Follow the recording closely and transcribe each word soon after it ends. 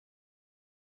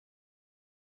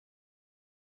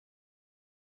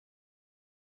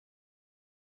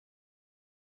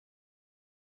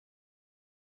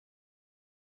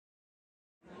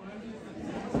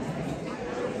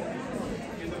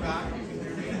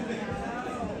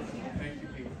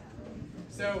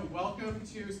So welcome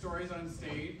to Stories on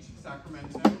Stage,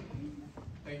 Sacramento.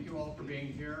 Thank you all for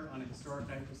being here on a historic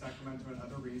night for Sacramento and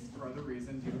for other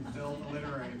reasons. You filled a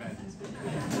literary event. You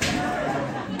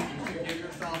should give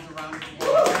yourselves a round of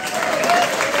applause.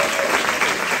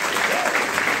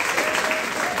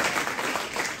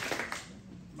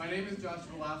 My name is Josh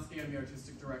Velasky. I'm the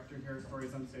artistic director here at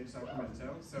Stories on Stage,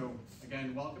 Sacramento. So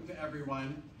again, welcome to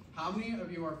everyone. How many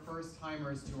of you are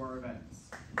first-timers to our events?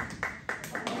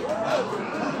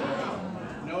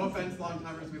 No offense,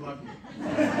 long-timers, we love you.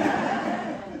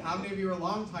 How many of you are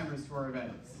long-timers to our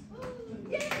events?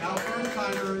 Now,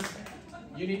 first-timers,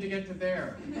 you need to get to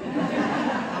there.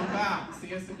 Come back,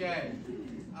 see us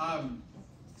again.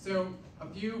 So, a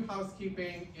few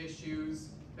housekeeping issues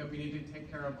that we need to take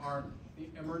care of are the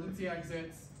emergency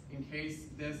exits, in case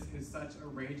this is such a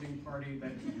raging party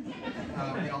that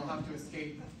we all have to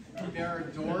escape. There are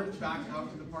doors back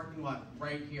out to the parking lot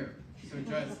right here. So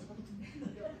just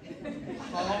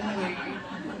calmly,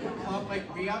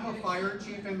 like we have a fire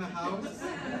chief in the house,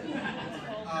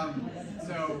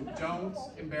 so don't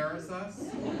embarrass us.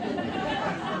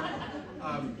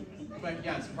 But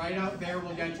yes, right out there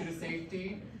will get you to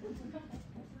safety.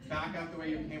 Back out the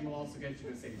way you came will also get you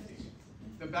to safety.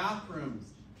 The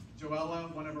bathrooms. Joella,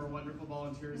 one of our wonderful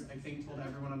volunteers, I think told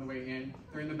everyone on the way in.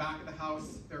 They're in the back of the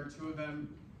house. There are two of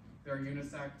them. They're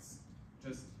unisex.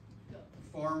 Just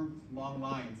form long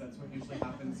lines. That's what usually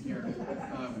happens here,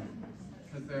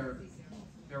 because they're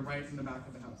right in the back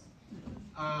of the house.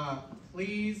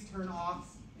 Please turn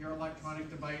off your electronic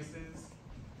devices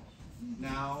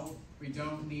now. We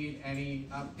don't need any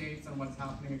updates on what's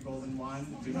happening at Golden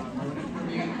One. Do not ruin it for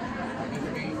me. It's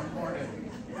being recorded.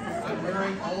 I'm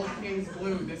wearing Old King's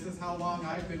Blue. This is how long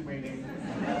I've been waiting.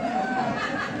 When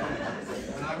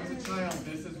I was a child,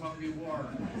 this is what we wore.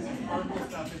 This purple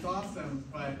stuff is awesome,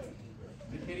 but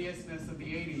the hideousness of the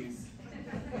 80s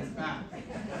is back.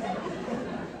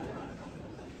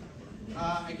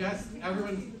 I guess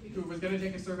everyone who was going to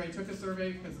take a survey took a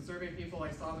survey, because the survey people, I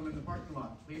saw them in the parking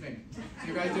lot leaving. So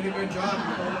you guys did a good job.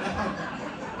 You pulled it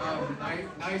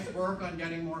out. Nice work on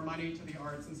getting more money to the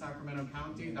arts in Sacramento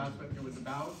County. That's what it was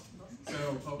about.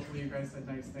 So hopefully you guys said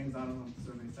nice things. I don't know what the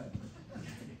survey said.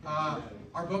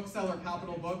 Our bookseller,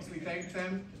 Capital Books, we thank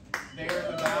them. They are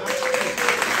at the back.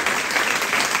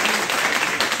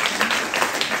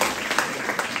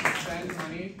 Spend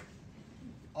money.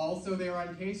 Also, they're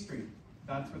on K Street.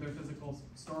 That's where their physical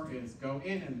store is. Go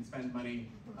in and spend money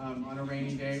on a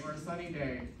rainy day or a sunny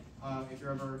day if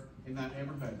you're ever in that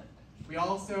neighborhood. We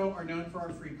also are known for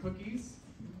our free cookies.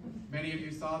 Many of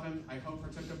you saw them. I hope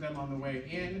partook of them on the way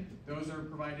in. Those are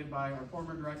provided by our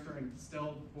former director and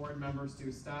still board member, Stu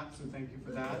Stapp, so thank you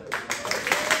for that.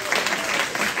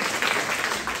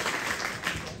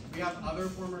 We have other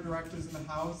former directors in the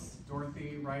house,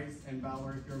 Dorothy Rice and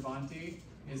Valerie Fioravanti.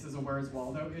 This is a Where's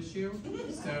Waldo issue,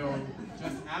 so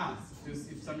just ask.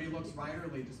 Just if somebody looks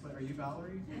writerly, just are you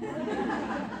Valerie?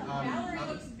 Valerie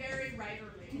looks very writerly.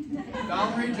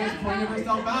 Valerie just pointed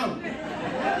herself out.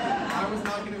 I was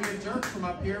not going to be a jerk from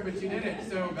up here, but you did it.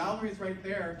 So Valerie's right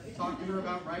there. Talk to her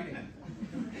about writing.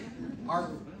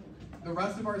 The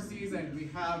rest of our season, we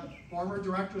have former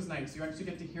directors' nights. You actually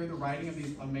get to hear the writing of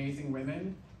these amazing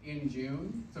women in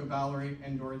June. So Valerie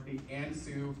and Dorothy and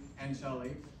Sue and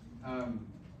Shelley.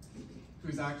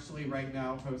 Who's actually right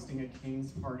now hosting a King's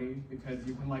party because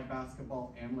you can like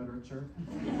basketball and literature.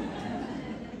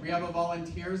 We have a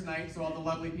volunteers night, so all the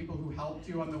lovely people who helped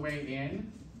you on the way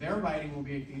in, their writing will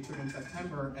be featured in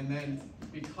September. And then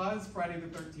because Friday the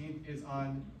 13th is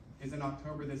in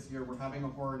October this year, we're having a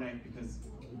horror night because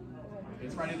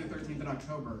it's Friday the 13th in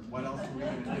October. What else are we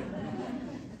gonna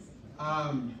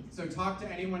do? So talk to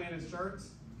anyone in a shirt.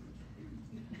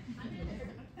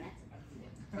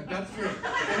 That's true.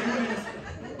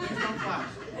 Please don't flash.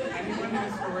 Anyone in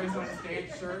a Stories on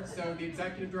Stage shirt. So the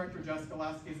executive director, Jessica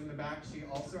Lasky, is in the back. She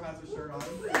also has a shirt on.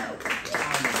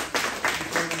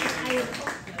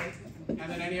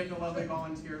 And then any of the lovely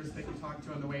volunteers that you talk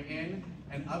to on the way in.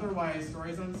 And otherwise,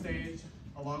 Stories on Stage,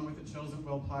 along with the Chills at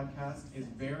Will podcast, is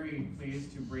very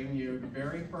pleased to bring you the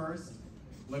very first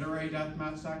Literary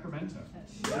Deathmatch Sacramento.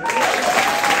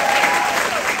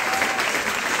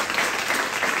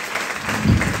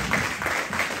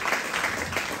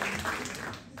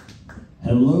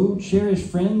 Hello, cherished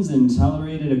friends and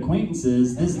tolerated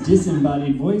acquaintances. This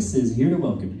disembodied voice is here to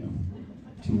welcome you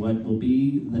to what will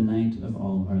be the night of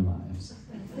all our lives.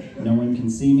 No one can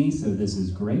see me, so this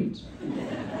is great.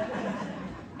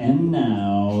 And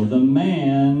now, the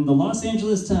man the Los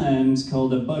Angeles Times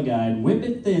called a bug-eyed,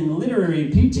 whip-it-thin, literary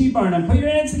P.T. Barnum. Put your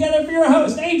hands together for your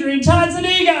host, Adrian Todd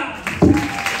Zuniga!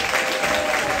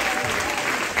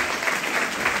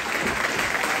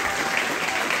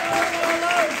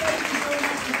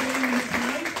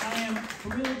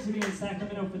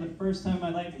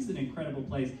 incredible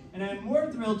place. And I'm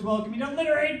more thrilled to welcome you to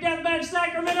Literary Deathmatch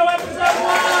Sacramento Episode 1!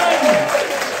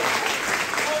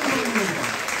 Unbelievable.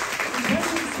 It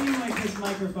doesn't seem like this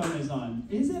microphone is on.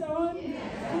 Is it on?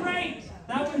 Yeah. Great!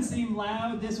 That one seemed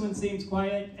loud, this one seems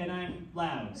quiet, and I'm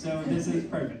loud. So this is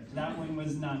perfect. That one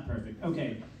was not perfect.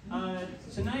 Okay.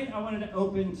 Tonight I wanted to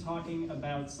open talking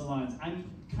about salons. I'm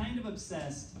kind of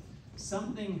obsessed.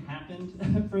 Something happened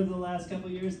for the last couple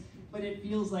of years, but it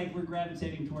feels like we're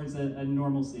gravitating towards a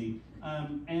normalcy.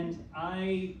 And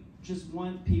I just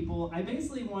want people, I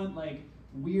basically want like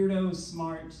weirdo,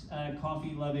 smart,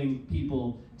 coffee-loving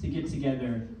people to get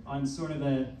together on sort of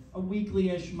a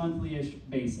weekly-ish, monthly-ish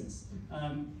basis.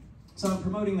 So I'm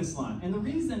promoting the salon. And the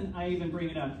reason I even bring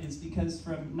it up is because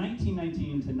from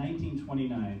 1919 to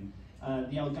 1929,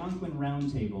 the Algonquin Round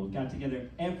Table got together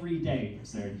every day,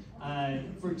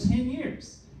 for 10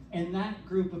 years. And that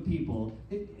group of people,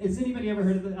 has anybody ever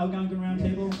heard of the Algonquin Round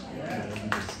Table? Yeah.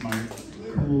 Smart,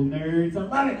 cool nerds, I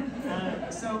love it.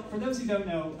 So for those who don't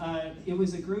know, it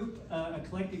was a group, a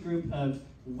collected group of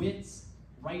wits,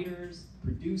 writers,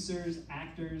 producers,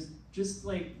 actors, just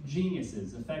like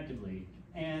geniuses, effectively.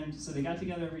 And so they got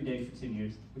together every day for 10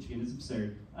 years, which again is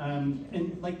absurd.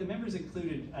 And like the members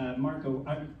included Marco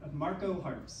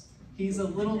Harps. He's a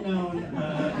little-known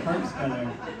Harps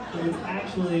brother, but it's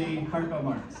actually Harpo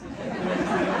Marx. There's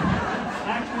the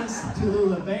actress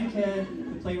Tallulah Bankhead,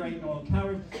 the playwright Noel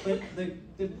Coward, but the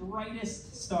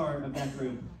brightest star of that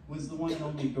group was the one and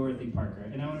only Dorothy Parker.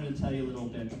 And I wanted to tell you a little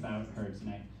bit about her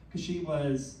tonight, because she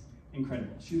was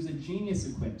incredible. She was a genius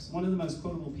of quips, one of the most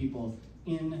quotable people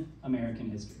in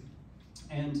American history.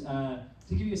 And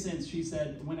to give you a sense, she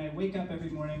said, when I wake up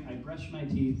every morning, I brush my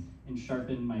teeth and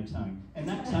sharpen my tongue. And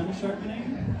that tongue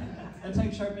sharpening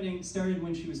started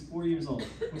when she was 4 years old.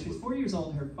 When she was 4 years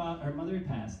old, her mother had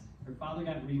passed, her father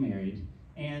got remarried,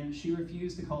 and she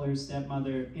refused to call her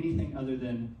stepmother anything other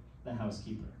than the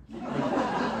housekeeper.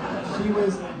 She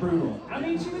was brutal. I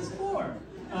mean, she was 4.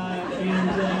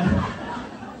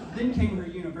 Then came her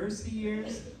university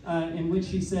years, in which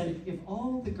she said, if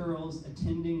all the girls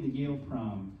attending the Yale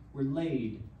prom were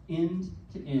laid end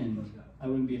to end, I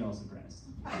wouldn't be at all surprised.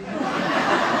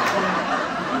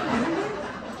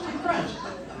 She crushed.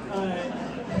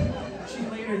 She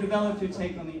later developed her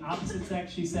take on the opposite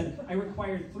sex. She said, I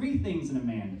require 3 things in a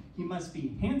man. He must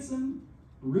be handsome,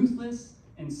 ruthless,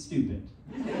 and stupid.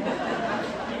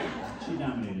 She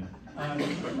dominated.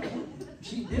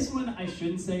 This one I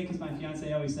shouldn't say because my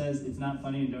fiance always says it's not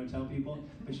funny and don't tell people,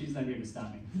 but she's not here to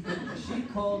stop me. She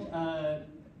called,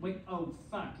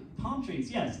 palm trees,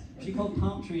 yes. She called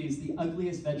palm trees the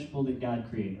ugliest vegetable that God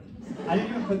created. I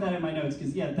didn't even put that in my notes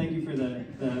because, yeah, thank you for the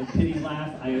pity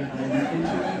laugh. I'm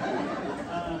into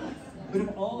it. But of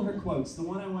all her quotes, the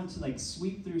one I want to like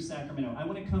sweep through Sacramento, I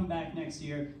want to come back next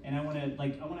year and I want to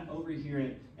overhear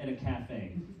it at a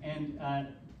cafe. And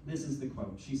this is the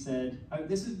quote. She said,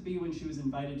 this would be when she was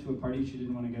invited to a party she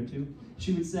didn't want to go to.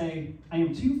 She would say, I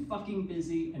am too fucking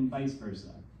busy, and vice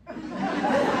versa. I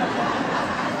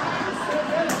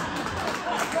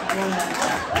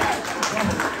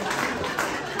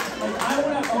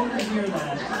want to overhear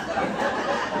that.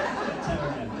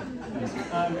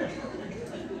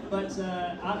 But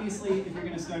obviously, if you're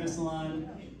going to start a salon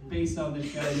based on this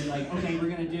show, you're like, okay, we're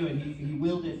going to do it. He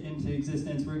willed it into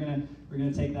existence. We're gonna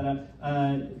take that up.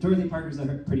 Dorothy Parker's a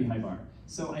pretty high bar.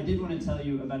 So I did want to tell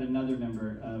you about another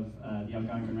member of the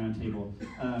Algonquin Round Table,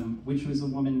 which was a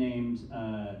woman named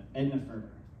Edna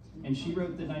Ferber. And she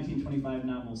wrote the 1925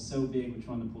 novel So Big, which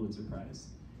won the Pulitzer Prize.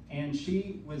 And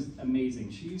she was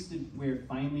amazing. She used to wear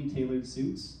finely tailored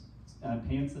suits,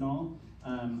 pants and all.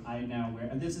 I now wear,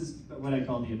 this is what I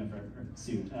call the Edna Ferber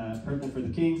suit. Purple for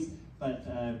the Kings, but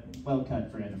well cut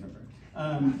for Edna Ferber.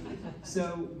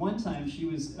 So one time she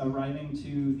was arriving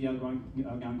to the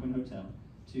Algonquin Hotel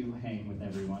to hang with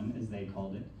everyone, as they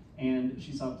called it, and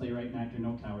she saw playwright and actor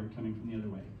Noel Coward coming from the other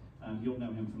way. You'll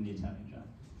know him from The Italian Job.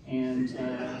 And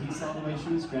he saw the way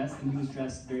she was dressed, and he was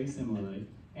dressed very similarly.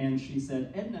 And she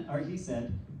said, he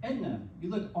said, Edna, you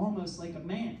look almost like a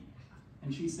man.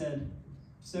 And she said,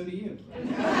 so do you.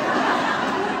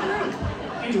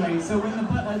 Anyway, so when the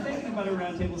Thinking About a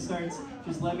Round Table starts,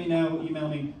 just let me know, email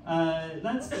me. I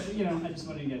just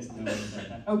wanted you guys to know about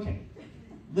that. Okay,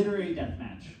 literary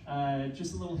deathmatch.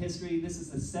 Just a little history. This is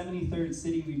the 73rd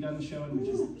city we've done the show in, which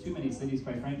is too many cities,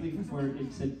 quite frankly, for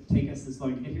it to take us this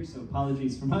long to get here, so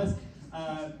apologies from us.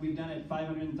 We've done it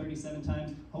 537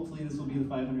 times. Hopefully this will be the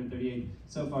 538th.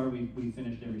 So far, we've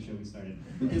finished every show we started.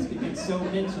 But this gets so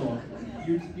mental.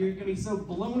 You're going to be so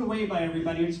blown away by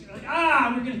everybody. You're just going to be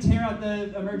like, we're going to tear out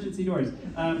the emergency doors.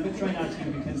 But try not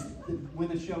to, because when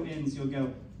the show ends, you'll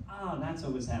go, ah, that's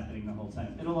what was happening the whole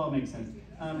time. It'll all make sense.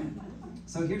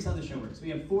 So here's how the show works. We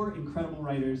have 4 incredible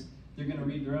writers. They're going to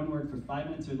read their own work for 5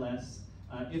 minutes or less.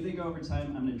 If they go over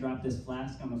time, I'm going to drop this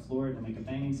flask on the floor. It'll make a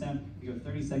banging sound. If you go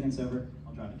 30 seconds over,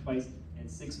 I'll drop it twice. At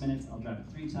 6 minutes, I'll drop it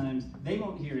 3 times. They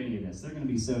won't hear any of this. They're going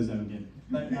to be so zoned in.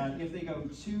 But if they go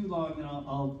too long, then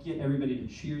I'll get everybody to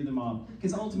cheer them off.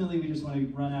 Because ultimately, we just want to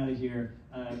run out of here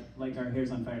like our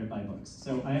hair's on fire to buy books.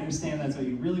 So I understand that's what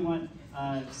you really want.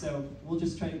 So we'll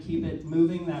just try to keep it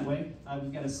moving that way.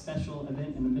 We've got a special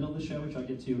event in the middle of the show, which I'll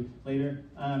get to later.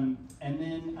 And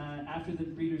then after the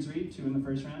readers read, 2 in the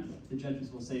first round, the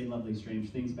judges will say lovely,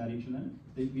 strange things about each of them.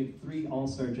 We have 3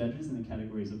 all-star judges in the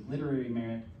categories of literary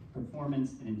merit,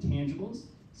 performance, and intangibles.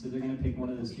 So they're going to pick one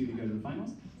of those 2 to go to the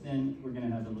finals. Then we're going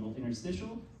to have a little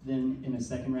interstitial. Then in a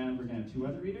second round, we're going to have 2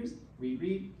 other readers.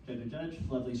 Read, judge,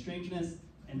 lovely strangeness.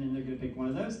 And then they're going to pick one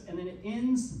of those. And then it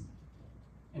ends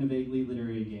in a vaguely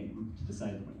literary game to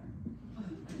decide the winner.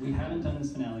 We haven't done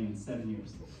this finale in 7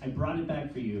 years. I brought it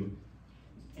back for you.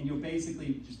 And you'll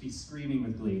basically just be screaming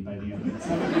with glee by the end of it.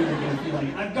 Some of you are going to feel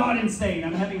like, I've gone insane,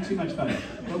 I'm having too much fun.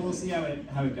 But we'll see how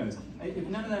it goes. If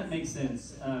none of that makes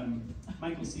sense,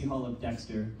 Michael C. Hall of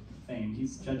Dexter fame,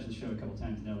 he's judged the show a couple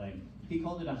times in LA. He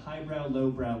called it a highbrow,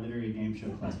 lowbrow literary game show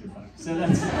clusterfuck. So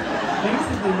that's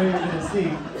basically what you're going to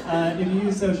see. If you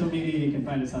use social media, you can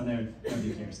find us on there.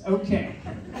 Nobody cares. Okay.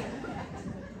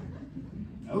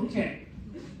 Okay.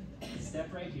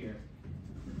 Step right here.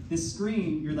 This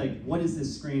screen, you're like, what is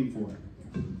this screen for?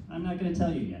 I'm not going to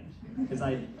tell you yet, because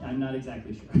I'm not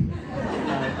exactly sure. But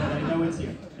I know it's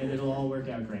here, and it'll all work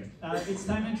out great. It's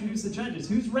time to introduce the judges.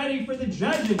 Who's ready for the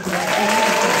judges?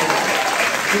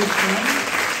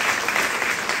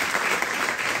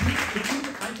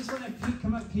 I just want to have Pete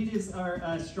come up. Pete is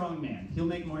our strong man. He'll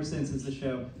make more sense as the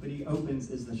show, but he opens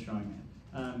as the strong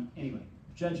man. Anyway,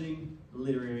 judging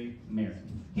literary merit.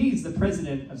 He's the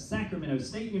president of Sacramento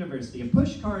State University, a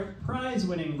pushcart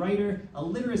prize-winning writer, a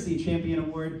Literacy Champion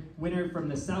Award winner from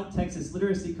the South Texas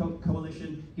Literacy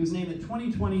Coalition. He was named the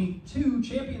 2022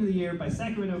 Champion of the Year by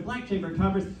Sacramento Black Chamber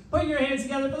Conference. Put your hands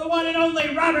together for the one and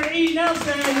only Robert E.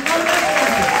 Nelsen!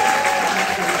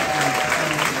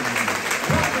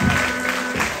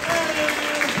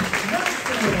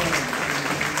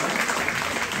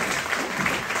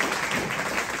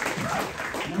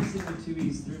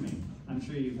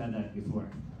 You've had that before.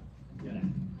 Yeah.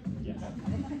 Yes.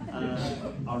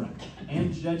 All right.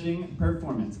 And judging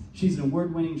performance. She's an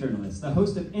award-winning journalist, the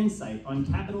host of Insight on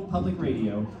Capital Public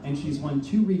Radio, and she's won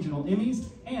 2 regional Emmys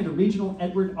and a regional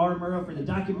Edward R. Murrow for the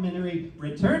documentary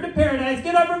Return to Paradise.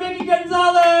 Get up for Vicki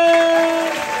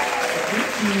Gonzalez! Vicki.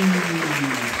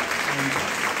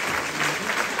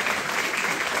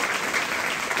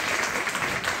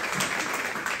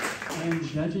 And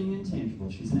judging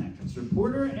intangibles. She's an actress,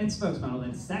 reporter, and spokesmodel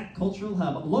at SAC Cultural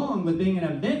Hub, along with being an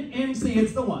event MC.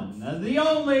 It's the one, the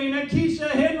only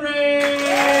Neketia Henry!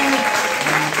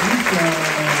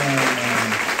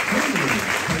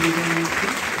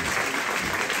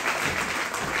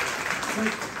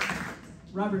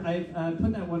 Robert, I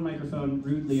put that one microphone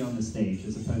rudely on the stage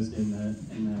as opposed to in the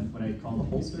what I call the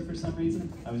holster for some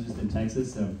reason. I was just in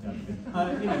Texas, so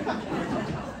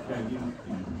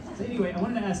So anyway, I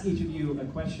wanted to ask each of you a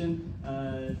question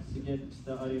to get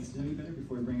the audience to know you better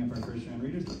before we bring up our first round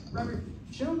readers. Robert,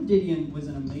 Joan Didion was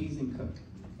an amazing cook,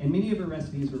 and many of her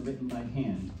recipes were written by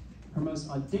hand. Her most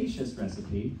audacious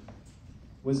recipe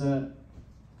was a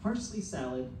parsley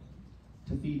salad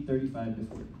to feed 35 to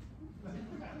 40.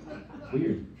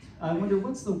 Weird. I wonder,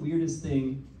 what's the weirdest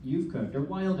thing you've cooked, or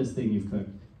wildest thing you've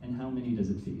cooked, and how many does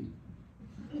it feed?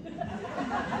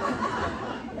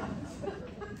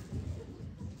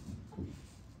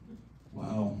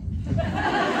 Wow.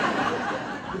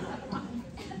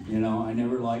 You know, I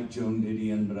never liked Joan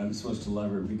Didion, but I'm supposed to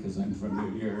love her because I'm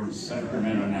from here in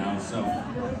Sacramento now, so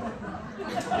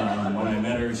when I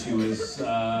met her, she was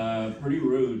pretty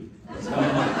rude. So,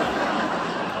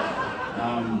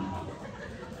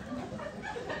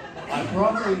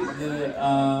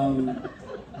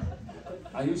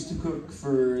 I used to cook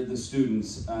for the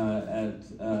students at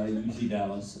UT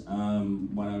Dallas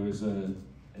when I was the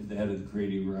head of the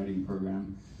creative writing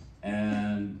program,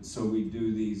 and so we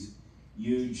do these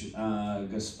huge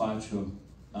gazpacho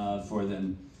for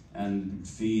them and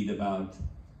feed about,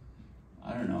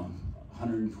 I don't know,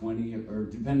 120, or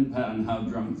depending on how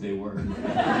drunk they were. So,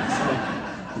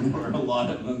 there were a lot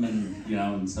of them, and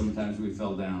and sometimes we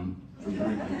fell down from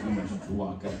drinking too much to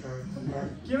walk up.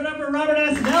 Give it up for Robert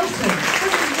S. Nelsen.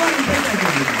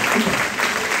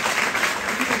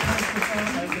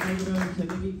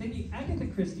 Thank you. Agatha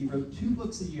Christie wrote 2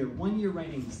 books a year, 1 year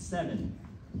writing 7.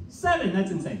 7,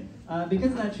 that's insane.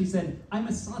 Because of that, she said, I'm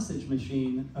a sausage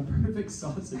machine, a perfect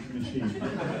sausage machine.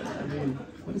 I mean,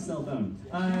 what a cell phone.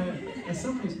 As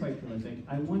someone who's quite prolific,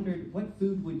 I wondered, what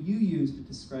food would you use to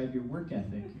describe your work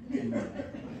ethic?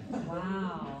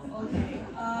 Wow, okay.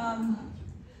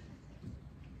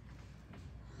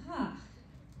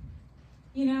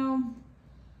 You know,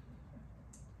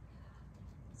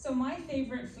 so my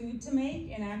favorite food to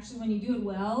make, and actually when you do it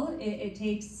well, it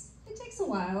takes a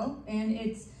while, and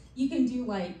you can do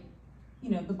like, you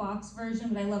know, the box version,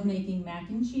 but I love making mac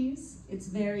and cheese. It's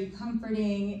very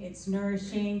comforting, it's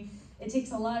nourishing. It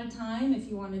takes a lot of time if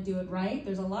you want to do it right.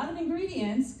 There's a lot of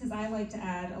ingredients, because I like to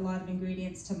add a lot of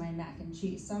ingredients to my mac and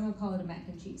cheese, so I'm gonna call it a mac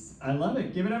and cheese. I love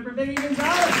it. Give it up for Vicki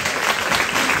Gonzalez.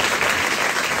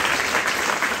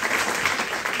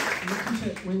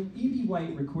 When E.B.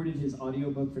 White recorded his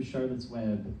audiobook for Charlotte's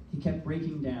Web, he kept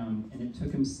breaking down, and it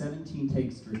took him 17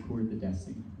 takes to record the death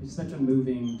scene. It's such a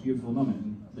moving, beautiful moment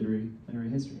in literary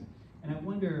history. And I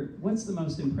wonder, what's the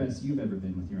most impressed you've ever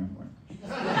been with your own work?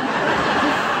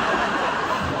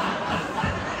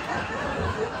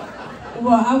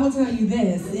 Well, I will tell you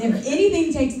this. If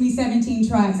anything takes me 17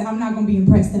 tries, I'm not going to be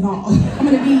impressed at all. I'm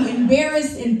going to be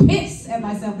embarrassed and pissed at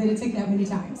myself that it took that many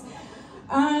times.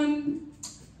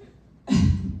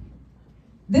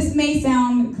 This may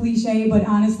sound cliche, but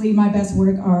honestly, my best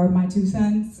work are my two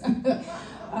sons.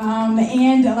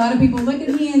 And a lot of people look at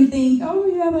me and think, oh,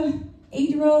 you have an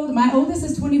 8-year-old? My oldest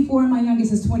is 24 and my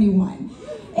youngest is 21.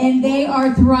 And they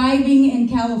are thriving in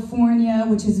California,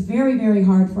 which is very, very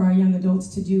hard for our young adults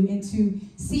to do. And to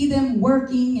see them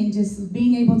working and just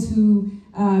being able to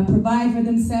provide for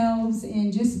themselves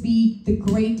and just be the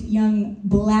great young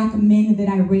Black men that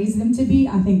I raised them to be,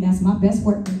 I think that's my best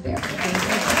work right there.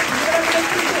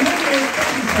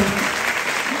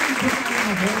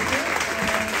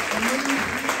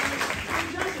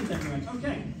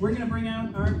 Okay, we're going to bring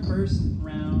out our first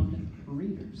round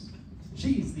readers.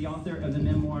 She's the author of the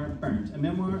memoir Burnt, a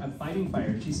memoir of fighting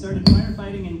fire. She started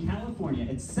firefighting in California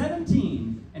at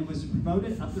 17 and was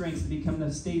promoted up the ranks to become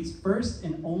the state's first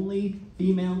and only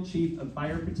female chief of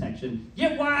fire protection.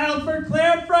 Get wild for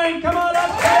Clare Frank! Come on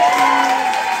up!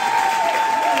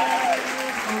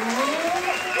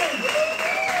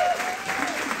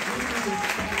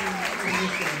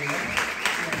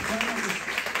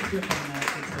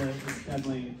 It's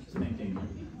definitely making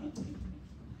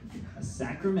a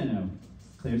Sacramento.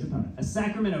 Claire's opponent. A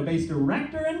Sacramento-based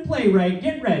director and playwright.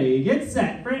 Get ready, get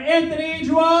set for Anthony J.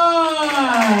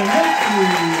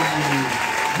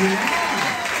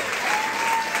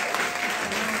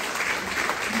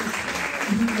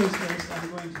 Who goes first? I'm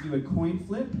going to do a coin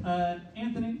flip.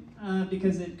 Anthony,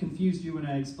 because it confused you when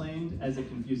I explained, as it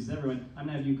confuses everyone, I'm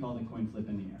going to have you call the coin flip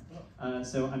in the air.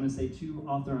 So I'm going to say 2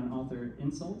 author-on-author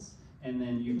insults, and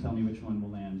then you tell me which one will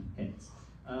land heads.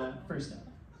 First up.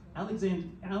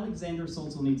 Alexander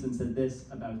Solzhenitsyn said this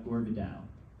about Gore Vidal.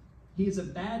 He is a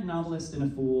bad novelist and a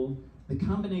fool. The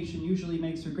combination usually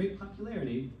makes for great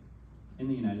popularity in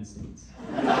the United States.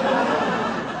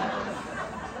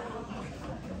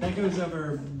 That goes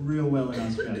over real well in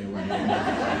Australia.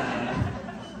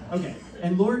 Okay,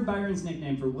 and Lord Byron's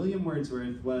nickname for William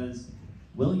Wordsworth was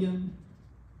William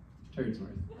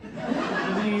Turdsworth.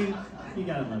 I mean, you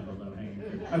gotta love the low-hanging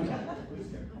fruit. Okay.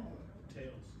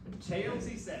 Tails,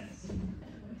 he says.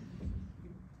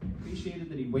 Appreciated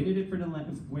that he waited for it to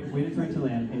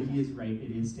land, and he is right, it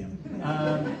is Tails.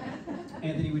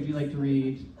 Anthony, would you like to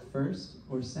read first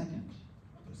or second?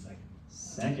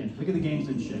 Second. Look at the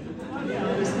gamesmanship.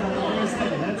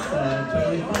 That's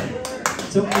totally fine.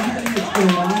 So Anthony is going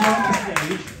to wander off the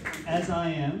stage, as I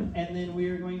am, and then we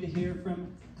are going to hear from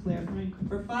Clare Frank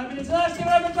for 5 minutes. Let's give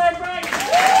it up for Clare Frank!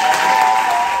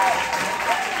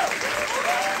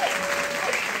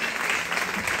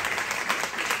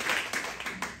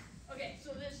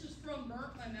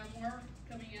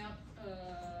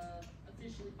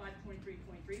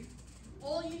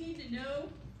 All you need to know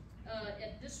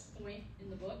at this point in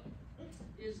the book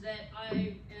is that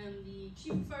I am the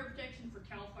Chief of Fire Protection for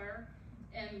CAL FIRE,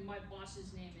 and my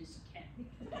boss's name is Ken.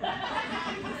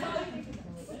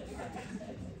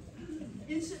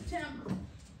 In September,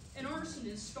 an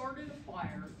arsonist started a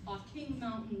fire off King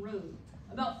Mountain Road,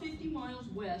 about 50 miles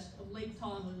west of Lake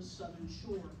Tahoe's southern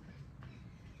shore.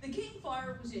 The King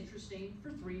Fire was interesting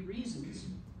for 3 reasons.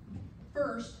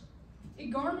 First, it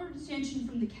garnered attention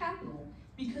from the Capitol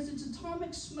because its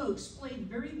atomic smoke splayed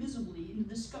very visibly into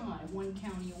the sky 1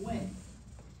 county away.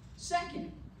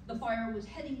 Second, the fire was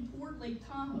heading toward Lake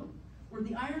Tahoe, where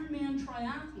the Ironman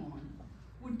Triathlon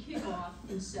would kick off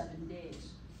in 7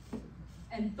 days.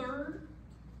 And third,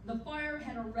 the fire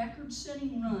had a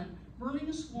record-setting run burning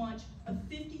a swatch of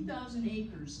 50,000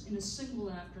 acres in a single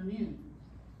afternoon.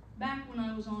 Back when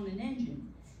I was on an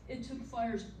engine, it took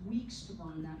fires weeks to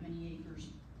burn that many acres.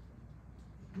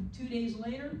 2 days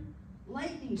later,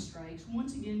 lightning strikes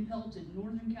once again pelted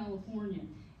Northern California,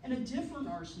 and a different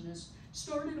arsonist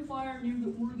started a fire near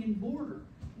the Oregon border,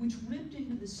 which ripped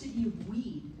into the city of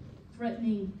Weed,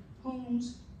 threatening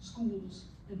homes, schools,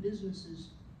 and businesses.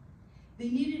 They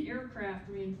needed aircraft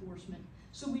reinforcement,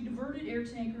 so we diverted air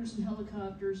tankers and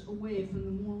helicopters away from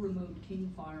the more remote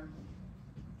King Fire.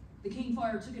 The King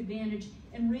Fire took advantage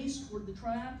and raced toward the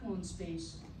triathlon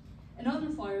space, and other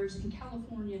fires in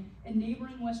California and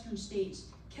neighboring western states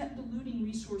kept diluting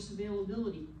resource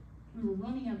availability. We were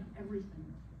running out of everything.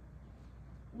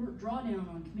 We're at drawdown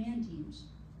on command teams,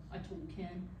 I told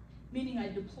Ken, meaning I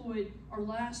deployed our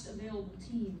last available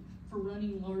team for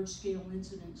running large-scale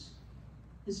incidents.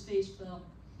 His face fell.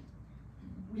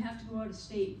 We have to go out of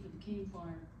state for the King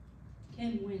Fire.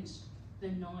 Ken winced,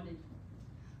 then nodded.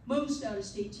 Most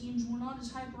out-of-state teams were not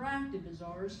as hyperactive as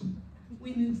ours.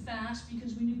 We moved fast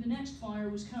because we knew the next fire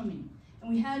was coming,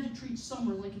 and we had to treat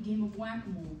summer like a game of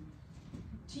whack-a-mole.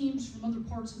 Teams from other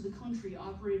parts of the country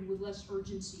operated with less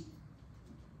urgency.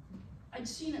 I'd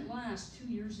seen it last 2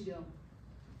 years ago.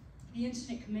 The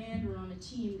incident commander on a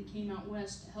team that came out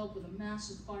west to help with a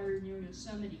massive fire near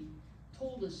Yosemite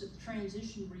told us at the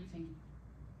transition briefing,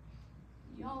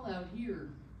 "Y'all out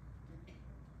here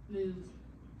move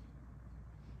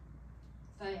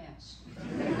fast."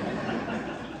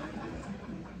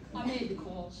 I made the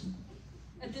calls.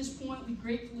 At this point, we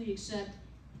gratefully accept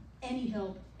any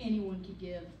help anyone could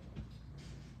give.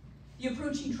 The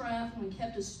approaching triathlon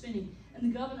kept us spinning, and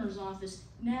the governor's office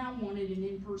now wanted an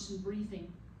in-person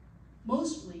briefing.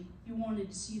 Mostly, he wanted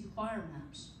to see the fire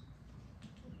maps.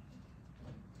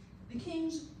 The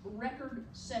King's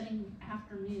record-setting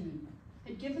afternoon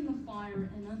had given the fire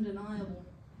an undeniable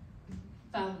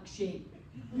phallic shape.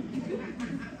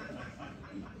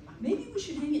 Maybe we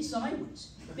should hang it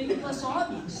sideways, make it less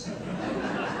obvious.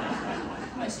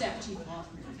 My staff chief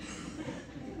offered.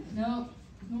 No,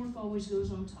 North always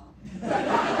goes on top. I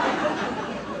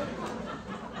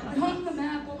hung the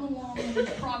map on the wall in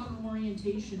its proper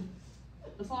orientation.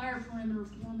 The fire perimeter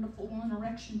formed a full-on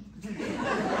erection,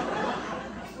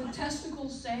 with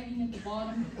testicles sagging at the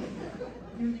bottom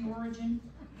near the origin,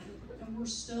 and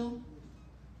worse still,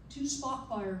 2 spot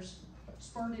fires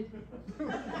started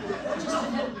just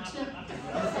ahead of the tip.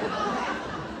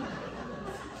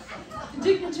 The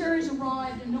dignitaries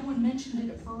arrived, and no one mentioned it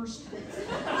at first.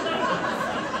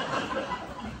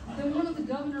 Then one of the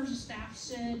governor's staff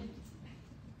said,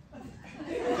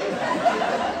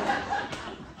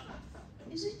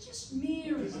 "Is it just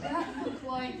me, or does that look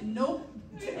like..." "Nope.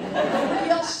 Nobody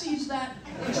else sees that.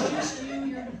 It's just you,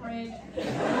 you're depraved."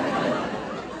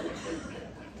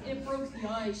 It broke the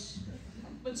ice,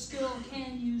 but still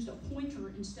Ken used a pointer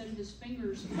instead of his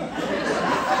fingers to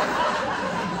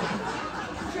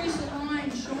trace a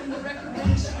line showing the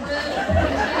record spread.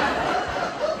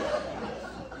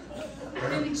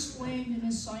 Ken explained in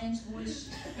his science voice,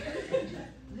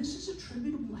 "This is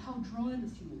attributable to how dry the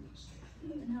fuel is,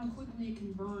 and how quickly it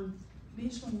can burn,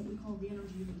 based on what we call the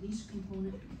energy release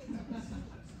component."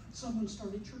 Someone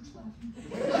started church laughing.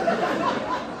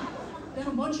 Then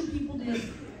a bunch of people did.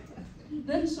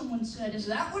 Then someone said, "Is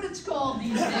that what it's called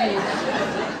these days?"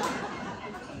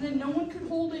 And then no one could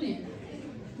hold it in.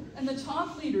 And the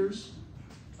top leaders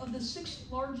of the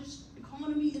 6th largest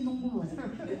economy in the world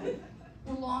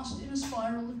were lost in a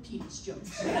spiral of penis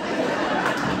jokes.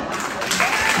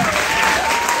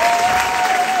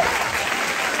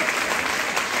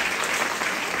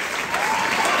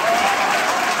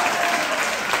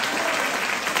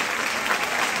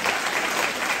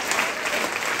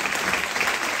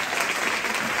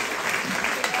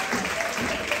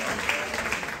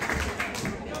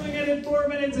 Coming in at 4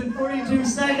 minutes and 42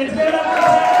 seconds. Give it up for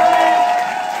Clare.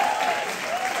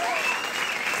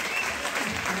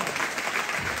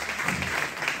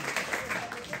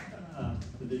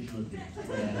 The visual.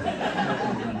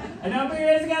 And now put your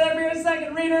hands together for your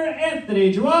second reader,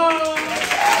 Anthony Joao.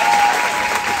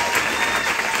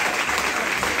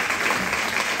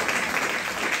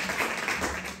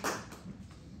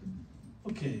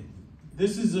 Okay,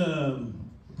 this is a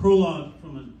prologue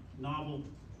from a novel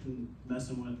I've been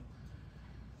messing with.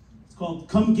 It's called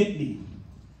Come Get Me.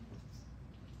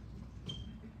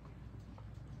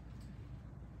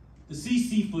 The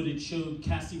CC footage showed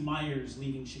Cassie Myers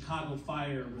leaving Chicago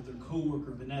Fire with her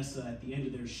co-worker Vanessa at the end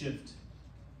of their shift.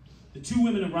 The 2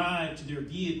 women arrived to their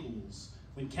vehicles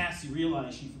when Cassie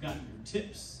realized she'd forgotten her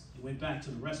tips and went back to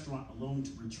the restaurant alone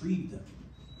to retrieve them.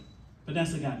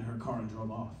 Vanessa got in her car and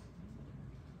drove off.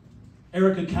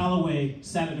 Erica Calloway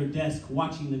sat at her desk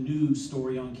watching the news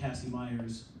story on Cassie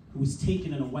Myers, who was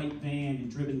taken in a white van and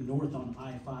driven north on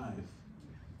I-5.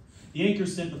 The anchor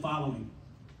said the following: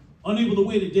 "Unable to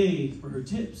wait a day for her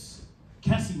tips,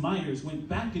 Cassie Myers went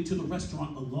back into the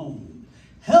restaurant alone,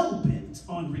 hell-bent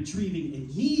on retrieving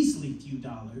a measly few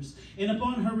dollars, and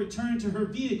upon her return to her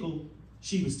vehicle,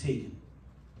 she was taken."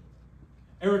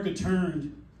 Erica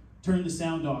turned the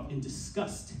sound off in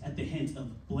disgust at the hint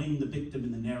of blame the victim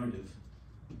in the narrative.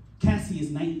 Cassie is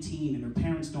 19 and her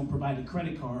parents don't provide a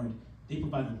credit card, they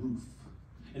provide a roof.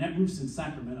 And that roof's in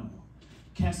Sacramento.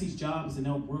 Cassie's job is in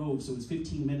Elk Grove, so it's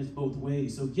 15 minutes both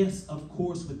ways. So yes, of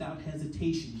course, without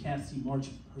hesitation, Cassie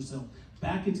marched herself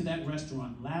back into that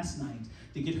restaurant last night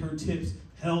to get her tips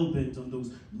hell-bent on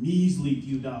those measly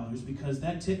few dollars, because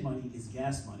that tip money is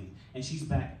gas money, and she's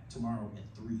back tomorrow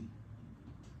at 3.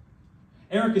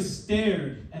 Erica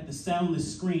stared at the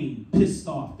soundless screen, pissed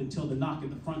off, until the knock at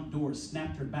the front door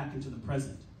snapped her back into the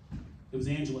present. It was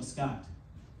Angela Scott.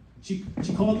 She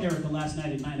called Erica last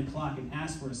night at 9 o'clock and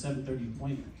asked for a 7:30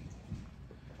 appointment.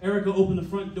 Erica opened the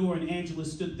front door and Angela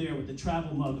stood there with the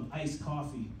travel mug of iced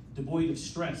coffee, devoid of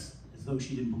stress, as though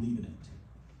she didn't believe in it.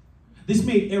 This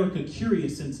made Erica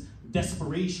curious, since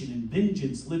desperation and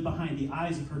vengeance live behind the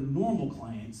eyes of her normal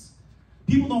clients.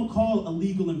 People don't call a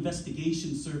legal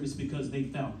investigation service because they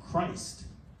found Christ.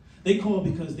 They call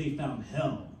because they found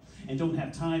hell and don't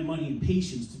have time, money, and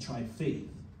patience to try faith.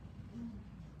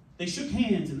 They shook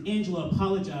hands and Angela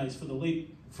apologized for the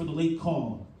late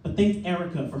call, but thanked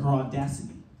Erica for her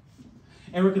audacity.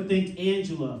 Erica thanked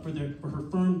Angela for her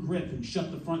firm grip and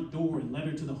shut the front door and led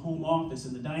her to the home office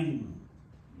and the dining room.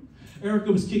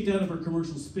 Erica was kicked out of her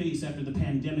commercial space after the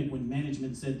pandemic when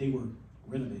management said they were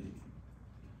renovating.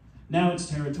 Now it's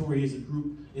territory as a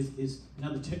group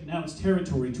now it's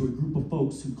territory to a group of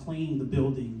folks who claim the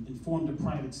building and formed a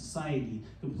private society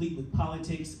complete with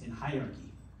politics and hierarchy.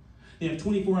 They have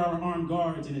 24-hour armed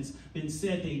guards, and it's been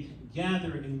said they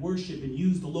gather and worship and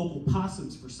use the local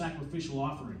possums for sacrificial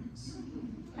offerings.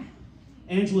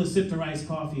 Angela sipped her iced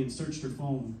coffee and searched her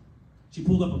phone. She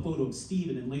pulled up a photo of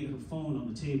Stephen and laid her phone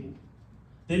on the table,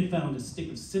 then found a stick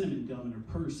of cinnamon gum in her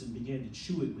purse and began to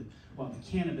chew it while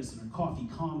the cannabis in her coffee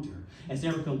calmed her as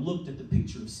Erica looked at the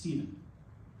picture of Stephen.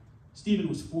 Stephen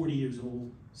was 40 years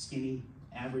old, skinny,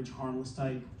 average, harmless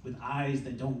type, with eyes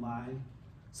that don't lie.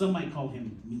 Some might call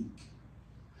him meek.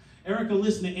 Erica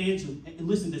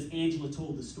listened as Angela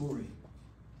told the story.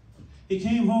 He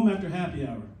came home after happy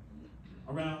hour,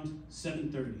 around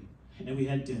 7:30, and we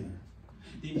had dinner.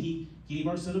 Then he gave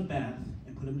our son a bath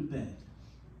and put him to bed.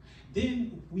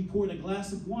 Then we poured a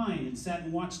glass of wine and sat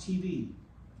and watched TV.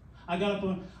 I got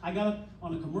up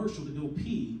on a commercial to go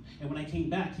pee, and when I came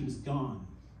back, he was gone.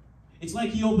 It's like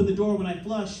he opened the door when I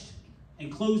flushed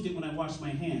and closed it when I washed my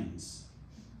hands.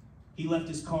 He left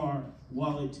his car,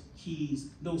 wallet, keys,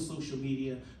 no social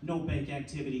media, no bank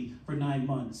activity for 9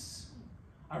 months.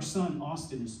 Our son,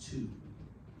 Austin, is 2.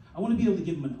 I want to be able to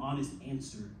give him an honest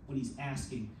answer when he's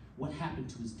asking what happened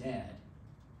to his dad.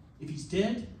 If he's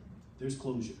dead, there's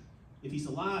closure. If he's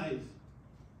alive,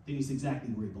 then he's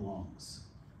exactly where he belongs.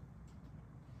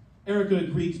 Erica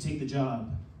agreed to take the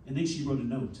job, and then she wrote a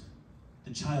note.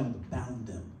 The child bound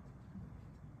them.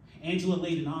 Angela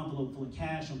laid an envelope full of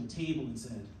cash on the table and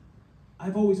said,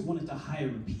 "I've always wanted to hire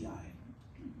a PI."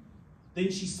 Then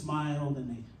she smiled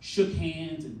and they shook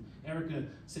hands, and Erica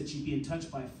said she'd be in touch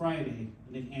by Friday,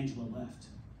 and then Angela left.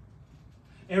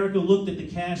 Erica looked at the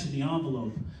cash in the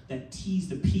envelope that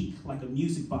teased a peak like a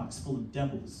music box full of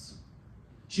devils.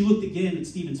 She looked again at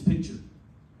Stephen's picture.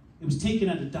 It was taken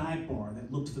at a dive bar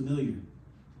that looked familiar.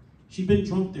 She'd been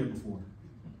drunk there before.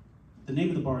 The name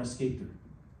of the bar escaped her.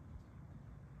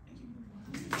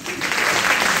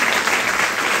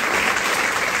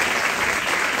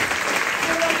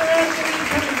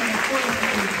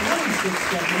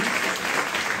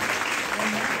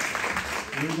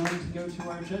 We're going to go to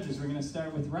our judges. We're going to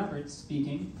start with Robert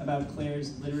speaking about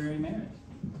Claire's literary merit.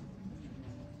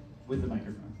 With the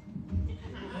microphone.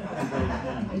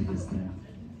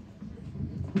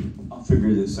 I'll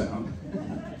figure this out.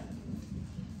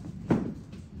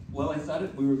 Well, I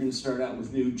thought we were going to start out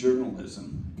with new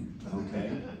journalism,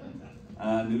 okay?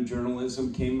 New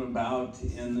journalism came about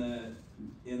in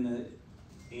the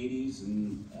 80s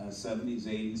and 70s,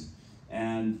 80s,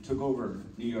 and took over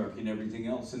New York and everything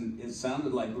else. And it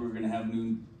sounded like we were going to have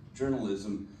new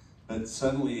journalism, but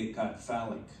suddenly it got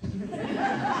phallic.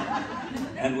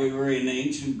 And we were in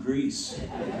ancient Greece.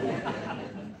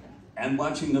 And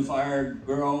watching the fire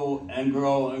grow and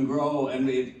grow and grow, and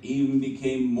it even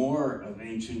became more of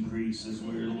ancient Greece as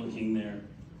we were looking there.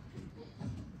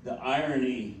 The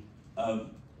irony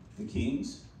of the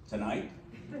kings tonight,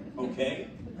 okay?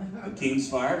 The King's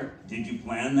Fire, did you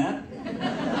plan that?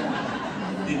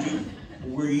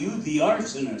 Were you the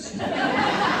arsonist?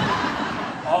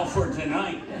 All for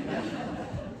tonight.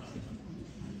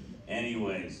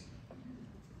 Anyways,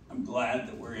 I'm glad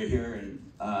that we're here in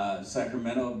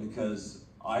Sacramento because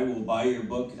I will buy your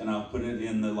book and I'll put it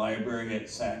in the library at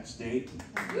Sac State.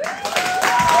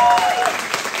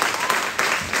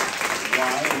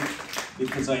 Why?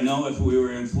 Because I know if we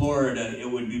were in Florida, it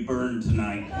would be burned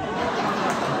tonight.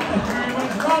 Thank you very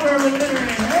much, Robert, with literary.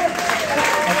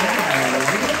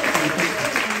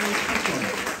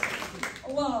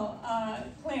 Well,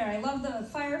 Claire, I love the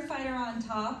firefighter on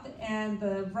top and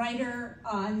the writer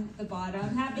on the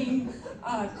bottom. Having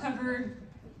covered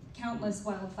countless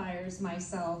wildfires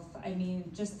myself, I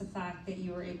mean, just the fact that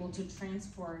you were able to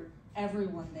transport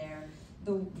everyone there,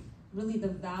 really the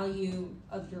value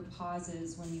of your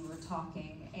pauses when you were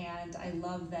talking, and I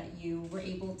love that you were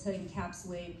able to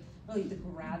encapsulate really the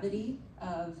gravity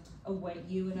of what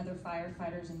you and other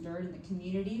firefighters endured in the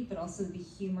community, but also the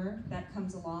humor that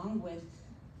comes along with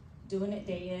doing it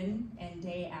day in and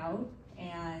day out.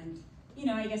 And you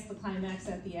know, I guess the climax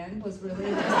at the end was really I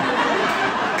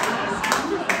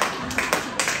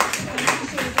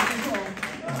appreciate the visual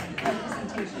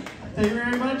representation. Thank you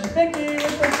very much, Vicki,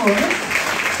 with the performance.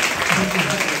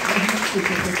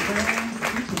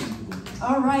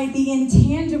 All right, the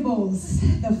intangibles,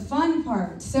 the fun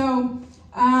part. So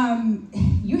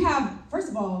you have, first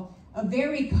of all, a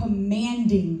very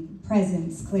commanding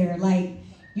presence, Claire. Like,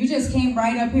 you just came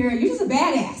right up here. You're just a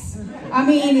badass. I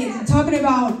mean, talking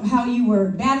about how you were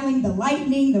battling the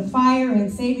lightning, the fire,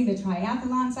 and saving the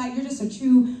triathlon site. You're just a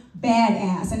true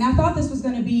badass. And I thought this was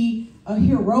going to be a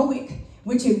heroic,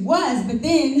 which it was, but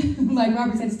then, like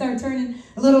Robert said, it started turning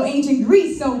a little ancient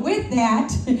Greece. So with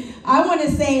that, I want to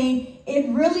say it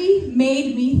really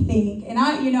made me think. And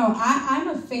I'm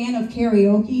a fan of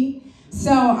karaoke.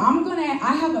 So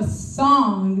I have a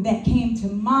song that came to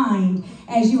mind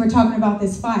as you were talking about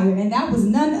this fire, and that was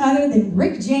none other than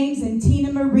Rick James and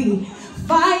Tina Marie.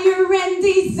 Fire and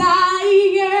desire,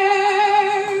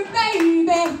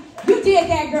 baby. You did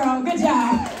that, girl. Good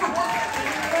job.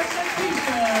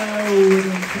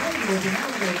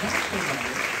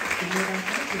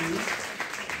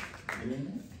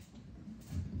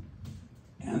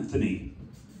 Anthony,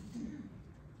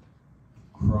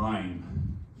 crime.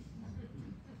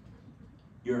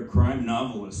 You're a crime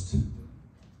novelist.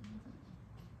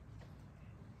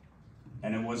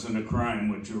 And it wasn't a crime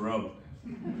what you wrote.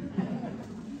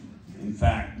 In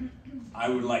fact, I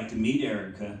would like to meet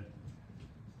Erica,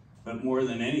 but more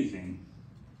than anything,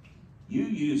 you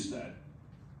use that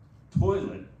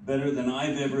toilet better than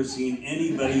I've ever seen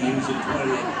anybody use a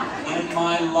toilet in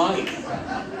my life.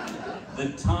 The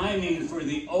timing for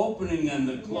the opening and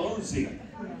the closing.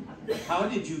 How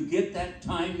did you get that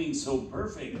timing so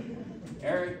perfect?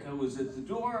 Erica was at the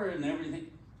door and everything.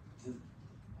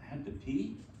 I had to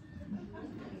pee.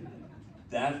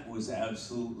 That was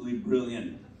absolutely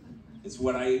brilliant. It's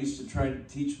what I used to try to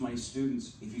teach my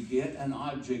students. If you get an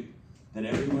object that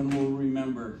everyone will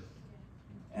remember,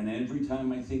 and every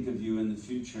time I think of you in the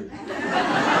future,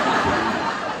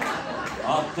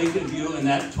 I'll think of you in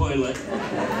that toilet.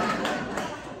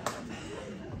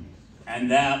 And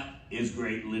that is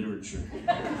great literature.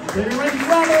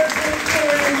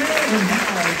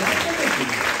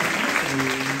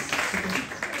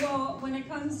 Well, when it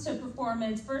comes to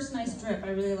performance, first nice drip. I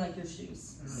really like your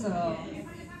shoes. So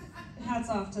hats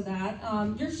off to that.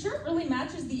 Your shirt really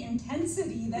matches the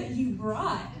intensity that you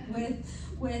brought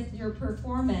with your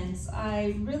performance.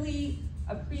 I really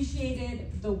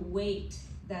appreciated the weight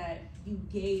that you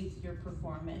gave your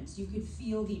performance. You could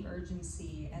feel the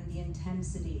urgency and the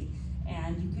intensity,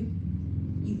 and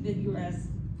you were, as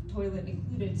toilet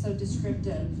included, so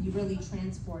descriptive. You really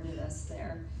transported us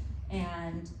there.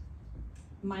 And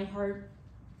my heart,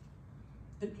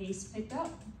 the pace picked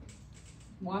up,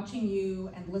 watching you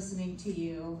and listening to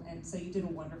you, and so you did a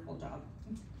wonderful job.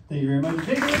 Thank you very much.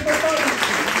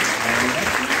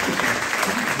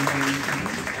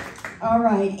 All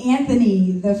right,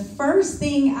 Anthony, the first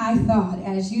thing I thought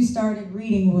as you started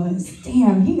reading was,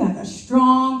 damn, he got a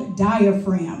strong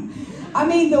diaphragm. I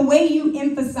mean, the way you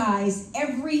emphasized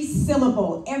every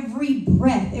syllable, every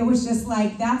breath, it was just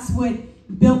like, that's what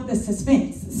built the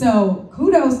suspense. So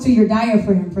kudos to your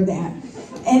diaphragm for that.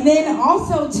 And then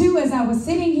also, too, as I was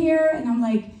sitting here and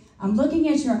I'm looking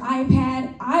at your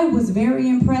iPad, I was very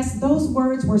impressed. Those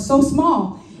words were so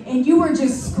small. And you were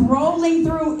just scrolling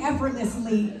through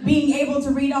effortlessly, being able to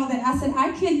read all that. I said,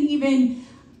 I couldn't even,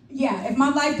 if my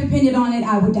life depended on it,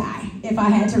 I would die if I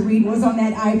had to read what was on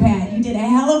that iPad. You did a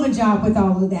hell of a job with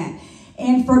all of that.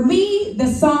 And for me, the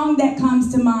song that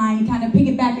comes to mind, kind of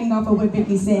piggybacking off of what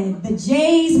Vicki said, the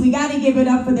J's, we got to give it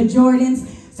up for the Jordans.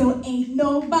 So ain't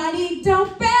nobody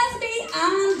don't pass me,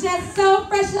 I'm just so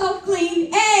fresh, so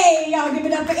clean. Hey, y'all give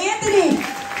it up for Anthony.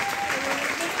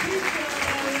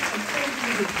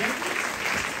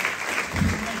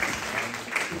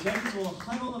 The judges will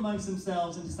huddle amongst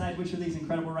themselves and decide which of these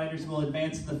incredible writers will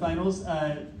advance to the finals.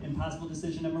 Impossible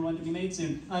decision number 1 to be made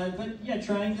soon. But yeah,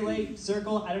 triangulate,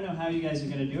 circle. I don't know how you guys are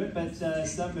going to do it, but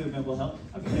some movement will help.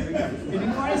 Okay, there we go. If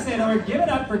you want to say it, or give it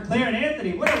up for Clare and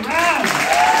Anthony. What a round!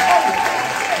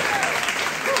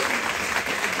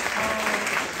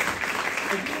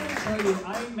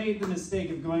 I made the mistake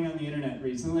of going on the internet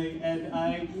recently,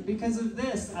 and because of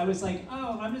this, I was like,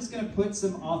 oh, I'm just going to put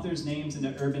some authors' names into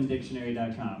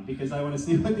urbandictionary.com because I want to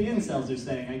see what the incels are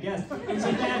saying, I guess. It was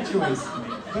a bad choice.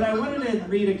 But I wanted to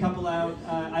read a couple out.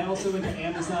 I also went to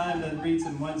Amazon to read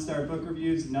some 1-star book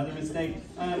reviews, another mistake.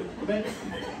 But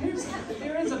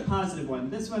here is a positive one.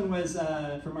 This one was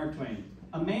for Mark Twain.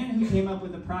 A man who came up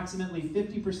with approximately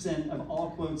 50% of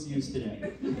all quotes used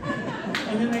today. And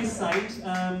then they cite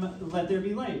Let There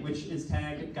Be Light, which is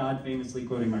tagged God famously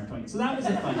quoting Mark Twain. So that was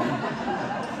a fun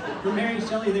one. For Mary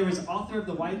Shelley, there was author of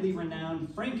the widely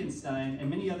renowned Frankenstein and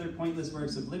many other pointless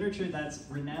works of literature. That's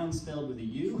renowned spelled with a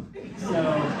U. So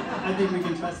I think we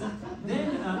can trust him.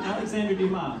 Then Alexander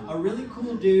Dumas, a really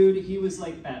cool dude. He was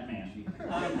like Batman.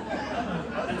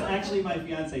 That's actually my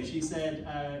fiance. She said,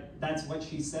 that's what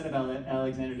she said about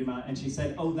Alexander Dumas, and she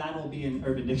said, oh, that'll be in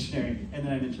Urban Dictionary, and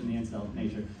then I mentioned the incel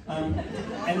nature.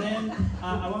 And then,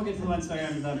 I won't get to the 1-star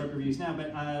Amazon book reviews now,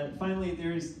 but finally,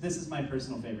 this is my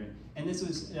personal favorite, and this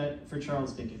was for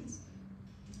Charles Dickens.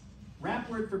 Rap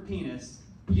word for penis,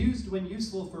 used when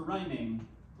useful for rhyming,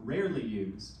 rarely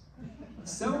used.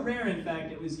 So rare, in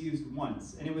fact, it was used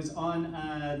once, and it was on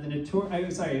it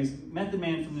was Method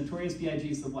Man from Notorious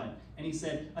B.I.G.'s The What, and he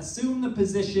said, assume the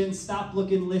position, stop,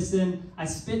 look, and listen, I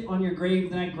spit on your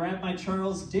grave, then I grab my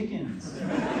Charles Dickens.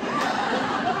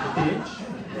 Bitch.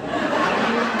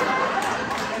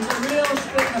 It's a real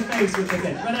spit in the face with the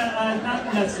bitch, but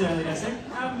not necessarily necessary.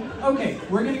 Okay,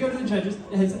 we're going to go to the judges.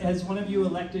 Has one of you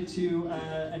elected to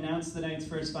announce the night's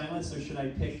first finalist, or should I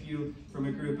pick you from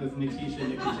a group of Neketia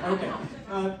and Neketia? Okay.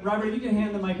 Robert, if you can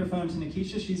hand the microphone to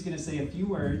Neketia, she's going to say a few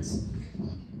words.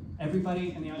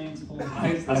 Everybody in the audience, hold on.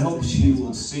 I hope she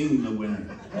will sing the winner.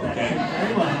 Okay? That could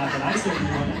very well happen. I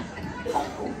certainly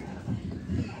will.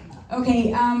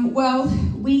 Okay, well,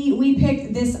 we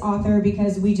picked this author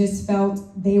because we just felt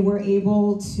they were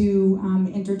able to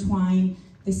intertwine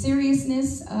the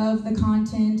seriousness of the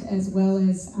content as well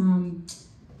as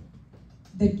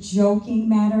the joking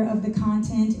matter of the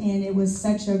content, and it was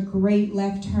such a great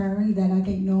left turn that I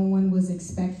think no one was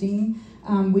expecting.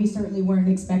 We certainly weren't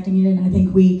expecting it, and I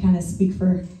think we kind of speak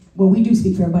for, well, we do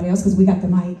speak for everybody else because we got the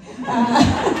mic.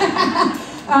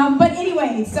 But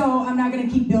anyway, so I'm not going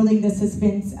to keep building the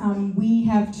suspense. We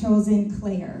have chosen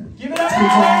Clare. Give it up for Clare!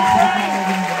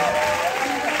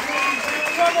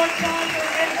 One more time for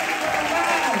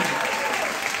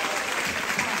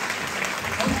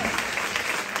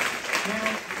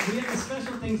we have a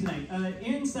special thing tonight.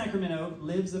 In Sacramento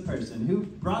lives a person who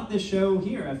brought this show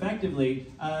here, effectively.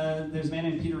 There's a man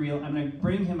named Peter Reel. I'm going to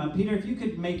bring him up. Peter, if you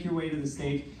could make your way to the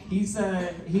stage. He's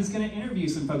going to interview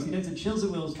some folks. He does a Chills at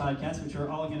Wheels podcast, which we're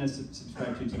all going to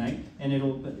subscribe to tonight. And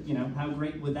it'll, how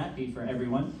great would that be for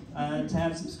everyone to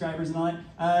have subscribers and all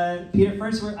that. Peter,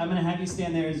 first, I'm going to have you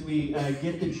stand there as we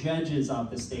get the judges off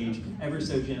the stage ever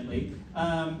so gently.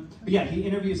 But yeah, he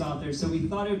interviews authors, so we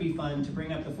thought it would be fun to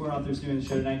bring up the 4 authors doing the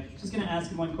show tonight. Just going to ask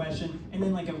him one question, and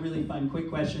then like a really fun, quick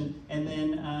question, and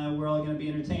then we're all going to be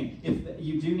entertained. If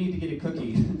you do need to get a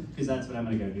cookie, because that's what I'm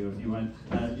going to go do if you want,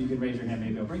 you can raise your hand,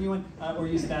 maybe I'll bring you one, or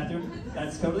use the bathroom.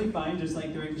 That's totally fine, just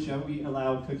like during the show, we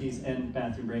allow cookies and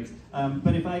bathroom breaks.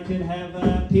 But if I could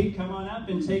have Pete come on up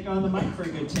and take on the mic for a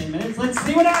good 10 minutes, let's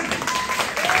see what happens.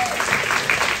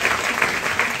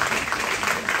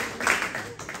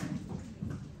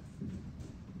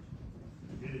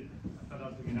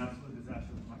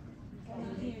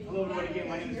 Hello, everybody. Again,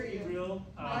 my name is Pete Reel.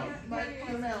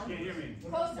 Can't hear me.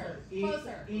 Closer.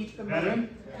 Better?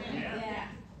 Yeah.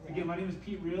 Again, my name is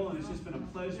Pete Reel, and it's just been a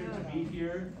pleasure to be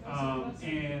here.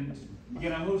 And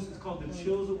again, I host, it's called the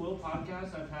Chills at Will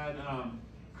podcast. I've had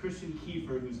Christian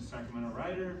Kiefer, who's a Sacramento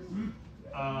writer,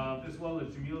 as well as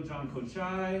Jamil John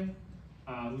Kochai,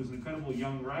 who's an incredible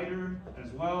young writer as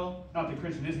well. Not that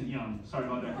Christian isn't young. Sorry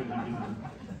about that, Christian.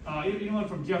 Anyone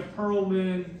from Jeff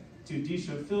Pearlman to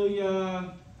Disha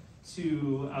Filia,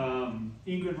 to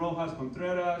Ingrid Rojas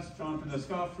Contreras, Jonathan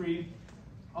Escofrey,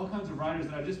 all kinds of writers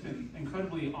that I've just been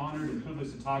incredibly honored and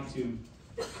privileged to talk to.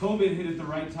 COVID hit at the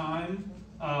right time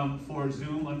for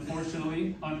Zoom,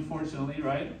 unfortunately,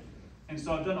 right? And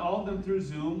so I've done all of them through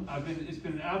Zoom. It's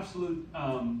been an absolute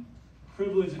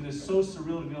privilege, and it's so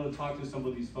surreal to be able to talk to some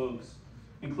of these folks,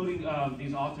 including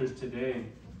these authors today.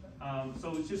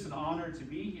 So it's just an honor to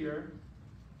be here.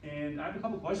 And I have a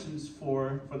couple questions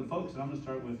for the folks, and I'm going to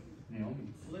start with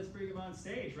Naomi. Well, let's bring them on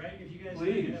stage, right? If you guys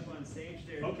Please. get up on stage,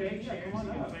 there's Okay, yeah, chairs. come on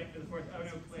You can up. fight for the fourth. Oh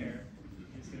no, Claire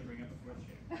is going to bring up a fourth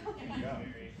chair. There you go.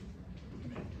 Very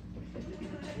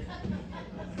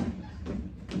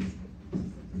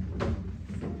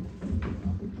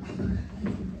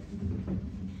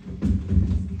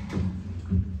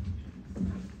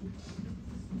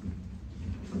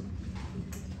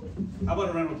How about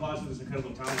a round of applause for this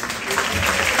incredible time?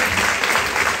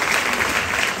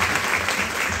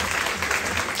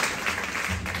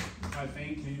 I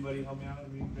think, can anybody help me out? I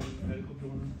mean, medical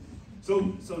people?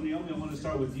 So Naomi, I want to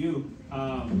start with you.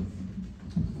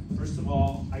 First of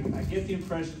all, I get the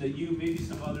impression that you, maybe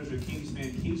some others, are Kings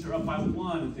fan. Kings are up by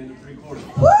 1 at the end of 3 quarters.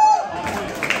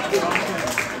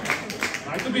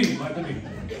 Like the beat.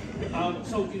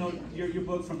 So, you know, your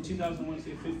book from 2001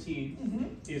 to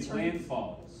 15 is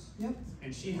Landfalls. Yep.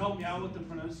 And she helped me out with the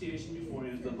pronunciation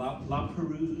beforehand, the La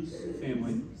Perouse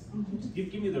family.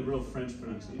 Give me the real French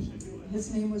pronunciation, if you would.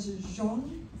 His name was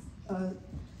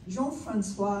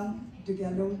Jean-François de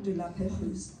Gallo de la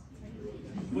Perouse.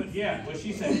 What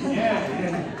she said.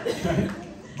 Yeah.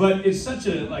 But it's such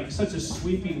a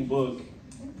sweeping book.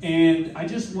 And I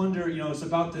just wonder, you know, it's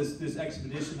about this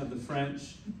expedition of the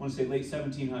French, I want to say late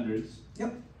 1700s.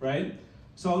 Yep. Right?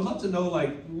 So I would love to know,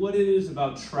 like, what it is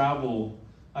about travel.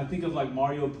 I think of, like,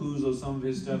 Mario Puzo, some of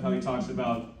his stuff, how he talks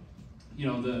about, you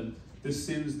know, the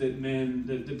sins that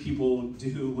people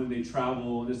do when they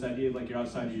travel, and this idea of, like, you're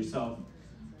outside of yourself.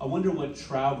 I wonder what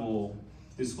travel,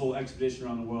 this whole expedition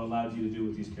around the world, allowed you to do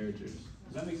with these characters.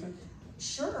 Does that make sense?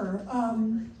 Sure. I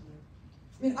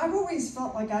mean, I've always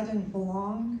felt like I didn't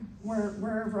belong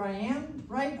wherever I am,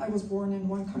 right? I was born in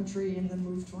one country and then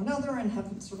moved to another and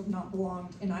have sort of not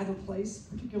belonged in either place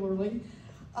particularly.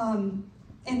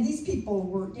 And these people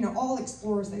were, you know, all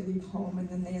explorers. They leave home and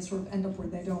then they sort of end up where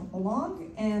they don't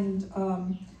belong. And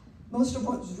most of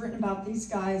what was written about these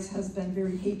guys has been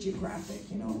very hagiographic,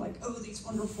 you know, like, oh, these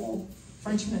wonderful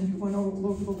Frenchmen who went all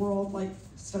over the world, like,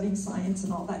 studying science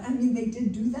and all that. I mean, they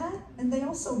did do that, and they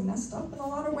also messed up in a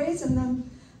lot of ways, and then,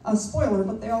 spoiler,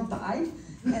 but they all died,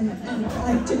 and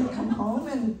like, didn't come home,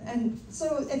 and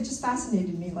so it just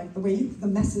fascinated me, like, the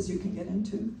messes you can get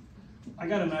into. I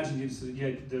gotta imagine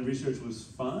the research was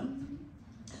fun?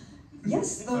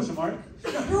 Yes. Question mark?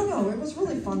 No, it was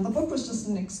really fun. The book was just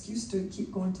an excuse to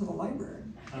keep going to the library.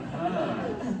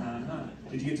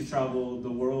 Did you get to travel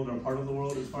the world or part of the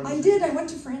world as part of I did. I went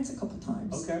to France a couple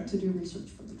times to do research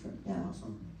for the trip. Yeah.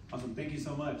 Awesome. Thank you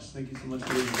so much. Thank you so much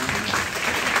for your time.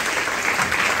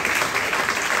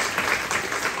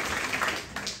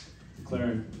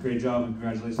 Claire, great job and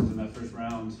congratulations in that first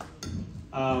round.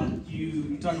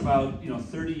 You talk about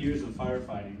 30 years of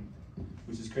firefighting,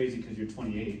 which is crazy because you're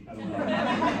 28. I don't know.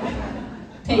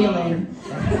 Pay you later.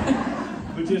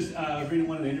 But just reading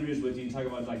one of the interviews with you, you talk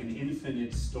about like an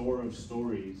infinite store of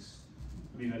stories.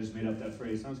 I mean, I just made up that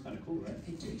phrase. Sounds kind of cool, right?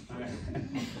 It did.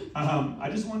 I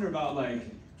just wonder about, like,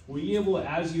 were you able,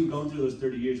 as you go through those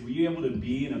 30 years, were you able to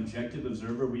be an objective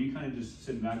observer? Were you kind of just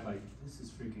sitting back like, this is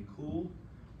freaking cool?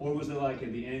 Or was it like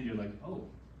at the end you're like, oh,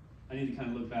 I need to kind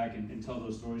of look back and tell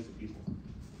those stories to people?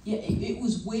 Yeah, it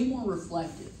was way more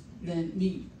reflective than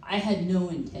me. I had no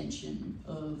intention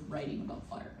of writing about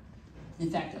fire. In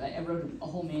fact, I wrote a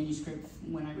whole manuscript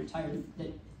when I retired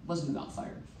that wasn't about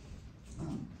fire.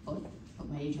 But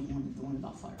my agent wanted the one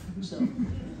about fire. So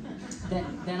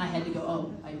then I had to go,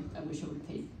 oh, I wish I would have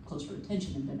paid closer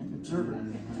attention and been an observer.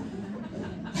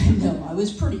 No, I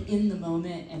was pretty in the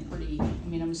moment and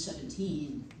I was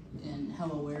 17 and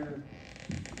how aware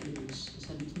it was a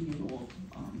 17-year-old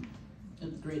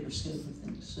of the greater scope of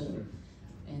things. So,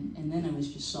 and then I was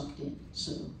just sucked in.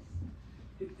 So.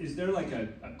 Is there like a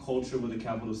culture with a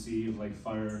capital C of like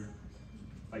fire,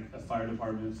 like a fire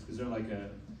department? Is there like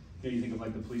you think of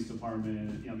like the police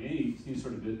department, any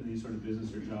sort of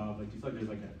business or job, like do you feel like there's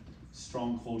like a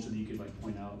strong culture that you could like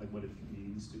point out like what it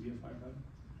means to be a firefighter?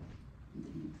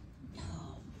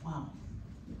 Oh, wow.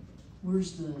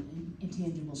 Where's the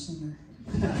intangible singer?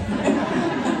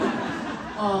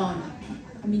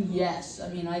 Yes.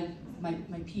 My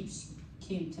peeps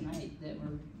came tonight that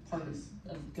were part of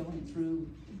going through.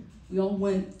 We all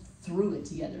went through it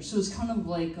together, so it's kind of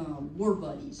like war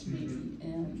buddies, maybe,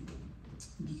 and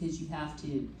because you have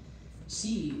to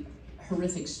see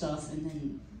horrific stuff and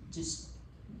then just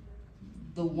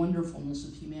the wonderfulness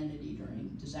of humanity during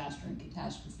disaster and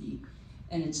catastrophe,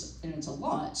 and it's a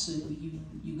lot. So you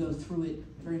go through it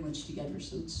very much together.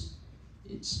 So it's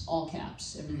all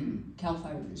caps. Everything. Cal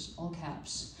Fire is all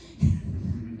caps.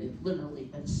 Literally,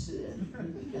 that's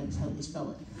how they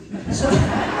spell it. So.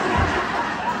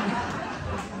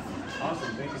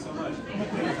 Awesome. Thank you so much.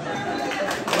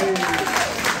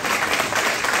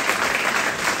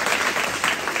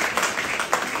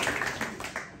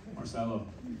 Marcelo.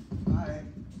 Hi.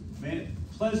 Man,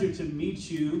 pleasure to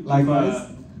meet you.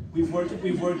 Likewise. We've worked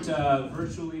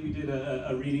virtually. We did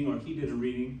a reading, or he did a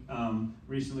reading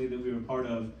recently that we were part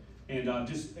of, and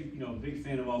just a big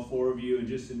fan of all four of you, and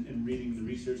just in reading the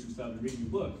research and stuff and reading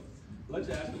the book. I'd like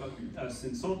to ask about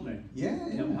Sensontle. Yeah.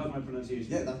 How's my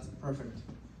pronunciation? Yeah, that's perfect.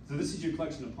 So this is your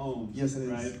collection of poems. Yes, it is.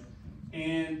 Right?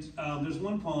 And there's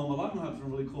one poem. A lot of them have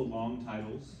some really cool long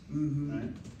titles. Mm-hmm.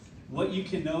 Right? What you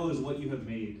can know is what you have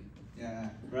made. Yeah.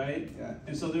 Right? Yeah.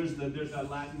 And so there's that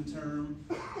Latin term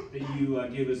that you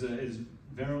gave as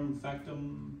verum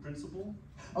factum principle.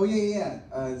 Oh yeah.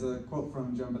 It's a quote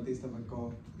from John Battista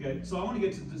Vico. Okay, so I want to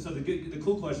get to the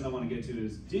cool question I want to get to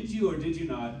is: did you or did you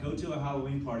not go to a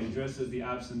Halloween party dressed as the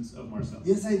absence of Marcel?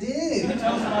 Yes, I did. Can you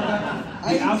tell us about that?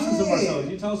 The absence of Marcel.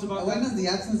 Can you tell us about that? I went as the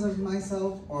absence of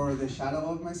myself or the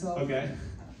shadow of myself. Okay.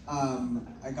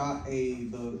 I got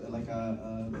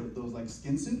those like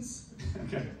skin suits.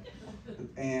 Okay.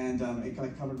 And it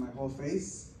kind of covered my whole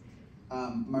face.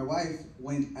 My wife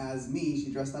went as me,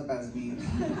 she dressed up as me.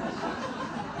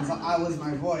 And so I was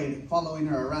my void, following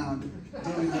her around,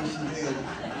 doing what she did.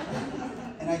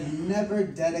 And I've never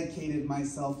dedicated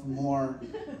myself more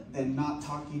than not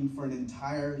talking for an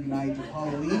entire night of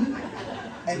Halloween.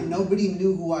 And nobody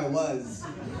knew who I was.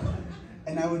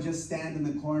 And I would just stand in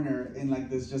the corner in like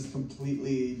this just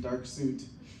completely dark suit.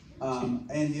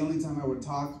 And the only time I would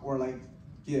talk or like,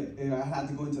 I had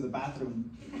to go into the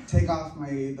bathroom, take off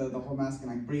the whole mask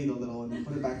and I breathe a little and then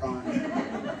put it back on.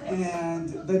 And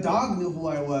the dog knew who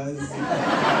I was.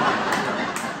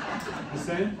 The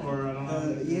scent, or I don't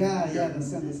know? Yeah, the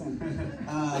scent.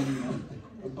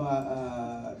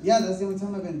 Yeah, that's the only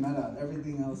time I've been meta.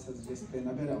 Everything else has just been,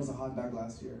 I bet I was a hot dog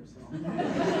last year, so.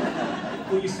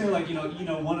 Well, you say like,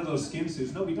 one of those skin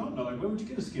suits. No, we don't know. Like, where would you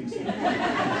get a skin suit?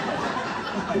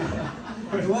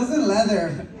 It wasn't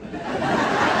leather.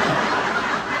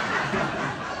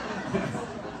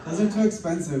 Those are too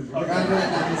expensive. Okay. I got it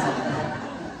at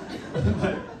Amazon.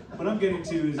 But what I'm getting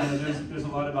to is there's a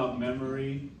lot about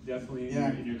memory, definitely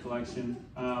in your collection.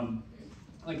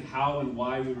 Like how and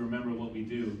why we remember what we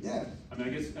do. Yeah. I mean, I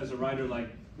guess as a writer,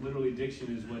 like literally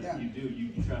diction is what you do.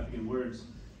 You traffic in words.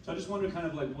 So I just wonder kind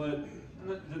of like what,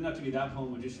 not to be that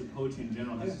poem, but just your poetry in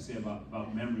general has to say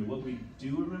about memory. What we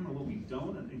do remember, what we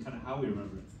don't, and kind of how we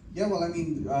remember it. Yeah, well, I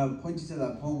mean, pointing to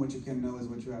that poem, what you can know is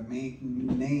what you have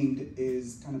named,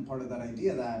 is kind of part of that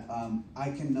idea that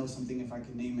I can know something if I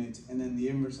can name it, and then the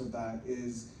inverse of that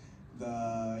is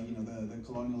the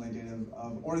colonial idea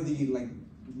of or the like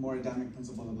more Adamic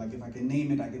principle of like if I can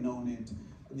name it, I can own it,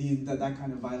 that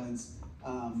kind of violence.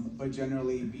 But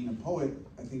generally, being a poet,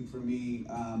 I think for me,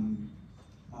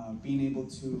 being able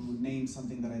to name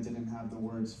something that I didn't have the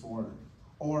words for,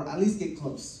 or at least get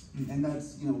close. And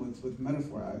that's, with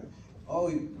metaphor.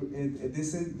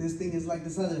 This thing is like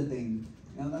this other thing.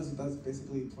 That's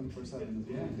basically 24/7.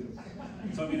 Yeah.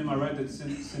 So I mean, am I right that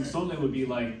Sensontle would be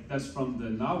like, that's from the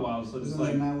Nahuatl, so it's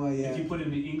like, if you put it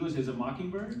in English, it's a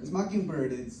mockingbird? It's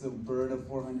mockingbird. It's a bird of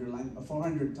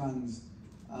 400 tongues.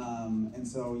 And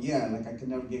so, yeah, like I could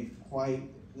never get quite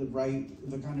the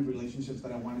kind of relationships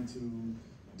that I wanted to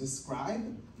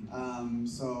describe.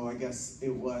 So I guess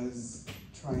it was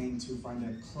trying to find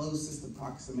a closest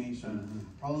approximation.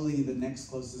 Probably the next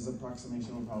closest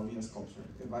approximation would probably be a sculpture.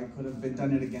 If I could have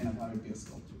done it again, I'd probably be a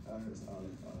sculpture. I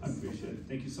appreciate it.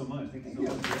 Thank you so much. Thank you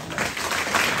so much.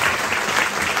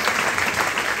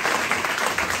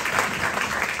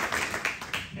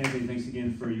 Anthony, thanks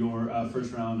again for your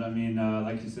first round. I mean,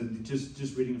 like you said,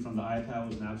 just reading it from the iPad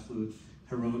was an absolute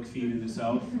heroic feat in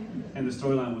itself, and the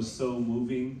storyline was so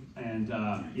moving. And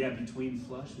between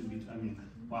flush and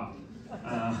wow.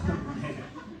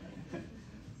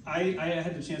 I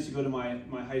had the chance to go to my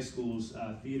high school's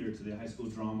theater today, high school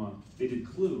drama. They did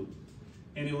Clue,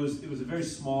 and it was a very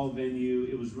small venue.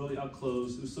 It was really up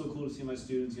close. It was so cool to see my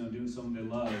students, doing something they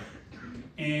love.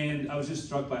 And I was just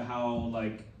struck by how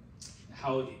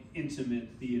intimate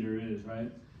theater is,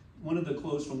 right? One of the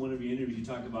quotes from one of your interviews, you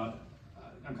talk about,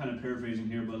 I'm kind of paraphrasing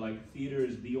here, but like theater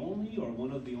is the only or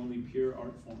one of the only pure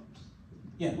art forms.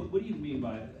 Yeah. What do you mean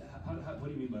by it? What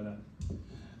do you mean by that?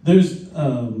 There's,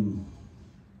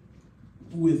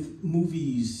 with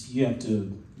movies, you're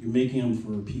making them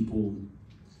for people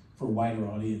for a wider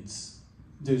audience.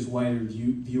 There's wider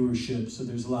viewership, so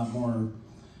there's a lot more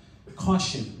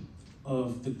caution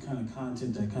of the kind of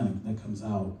content that comes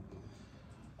out.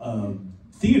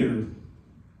 Theater,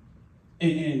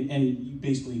 and you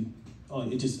basically,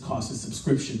 it just costs a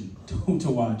subscription to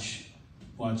watch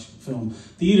film.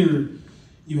 Theater,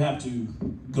 you have to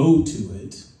go to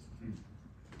it,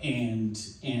 and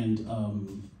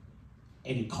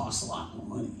it costs a lot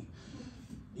more money.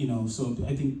 You know, so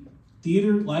I think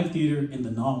theater, live theater, and the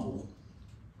novel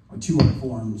are two art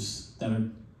forms that are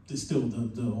still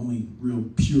the only real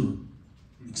pure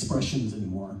expressions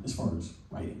anymore as far as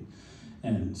writing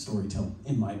and storytelling,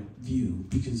 in my view,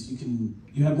 because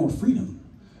you have more freedom.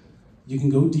 You can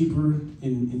go deeper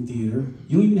in theater.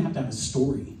 You don't even have to have a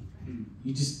story.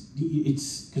 It's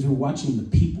because we're watching the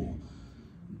people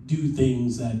do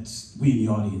things that we in the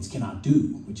audience cannot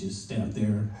do, which is stand up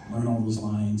there, learn all those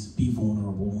lines, be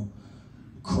vulnerable,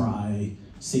 cry,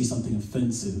 say something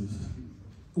offensive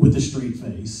with a straight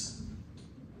face,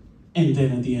 and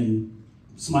then at the end,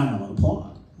 smile and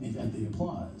applaud at the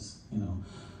applause, you know.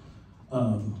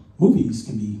 Movies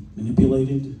can be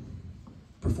manipulated,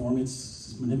 performance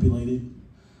is manipulated.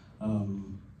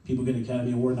 People get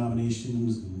Academy Award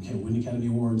nominations and can win Academy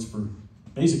Awards for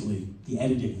basically the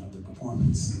editing of their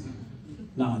performance,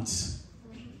 not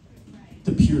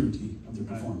the purity of their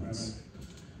performance.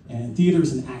 And theater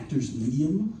is an actor's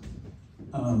medium.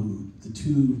 The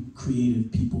two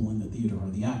creative people in the theater are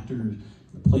the actor and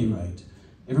the playwright.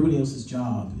 Everybody else's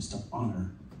job is to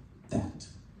honor that.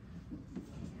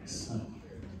 So.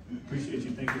 Appreciate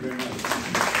you. Thank you very much.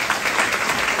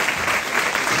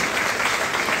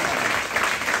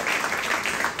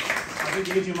 I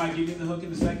think Adrian might give you the hook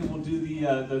in a second. We'll do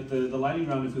the lightning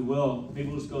round, if we will. Maybe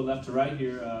we'll just go left to right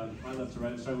here. My left to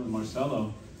right, starting with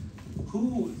Marcelo.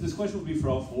 This question will be for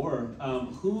all four. On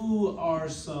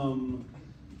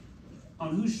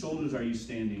whose shoulders are you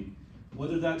standing?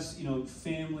 Whether that's,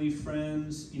 family,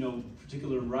 friends,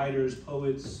 particular writers,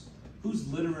 poets, whose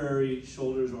literary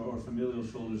shoulders or familial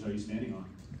shoulders are you standing on?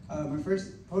 My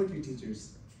first poetry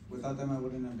teachers. Without them, I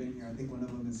wouldn't have been here. I think one of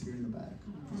them is here in the back.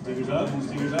 Stickers up,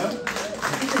 stickers up.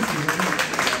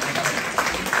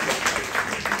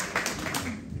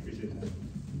 Appreciate that.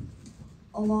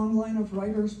 A long line of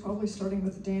writers, probably starting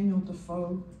with Daniel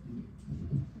Defoe,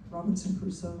 Robinson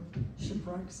Crusoe,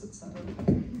 Shipwrecks, etc.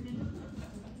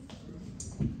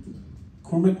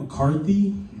 Cormac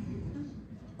McCarthy,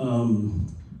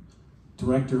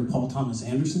 director Paul Thomas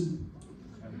Anderson,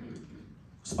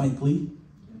 Spike Lee.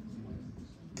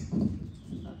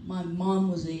 My mom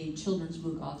was a children's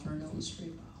book author and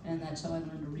illustrator, and that's how I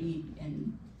learned to read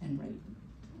and write.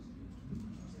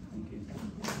 Thank you.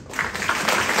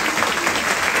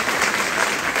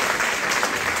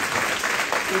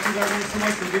 Thank you guys so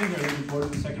much for being here. Looking forward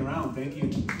to the second round. Thank you.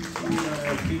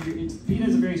 Pete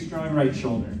has a very strong right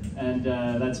shoulder, and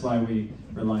that's why we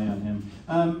rely on him.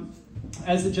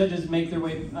 As the judges make their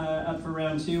way up for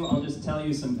round two, I'll just tell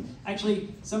you some. Actually,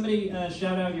 somebody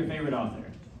shout out your favorite author.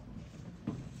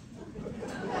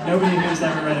 Nobody here's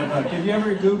ever read a book. Have you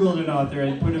ever Googled an author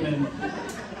and put him in?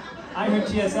 I heard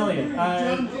T.S. Eliot.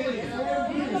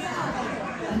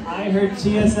 I heard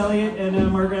T.S. Eliot and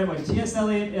Margaret Atwood. T.S.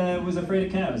 Eliot was afraid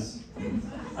of cows.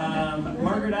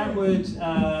 Margaret Atwood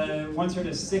once heard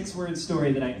a 6-word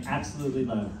story that I absolutely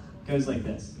love. It goes like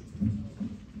this.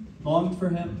 Longed for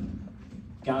him,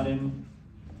 got him,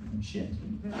 shit.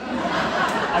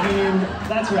 I mean,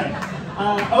 that's right.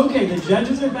 Okay, the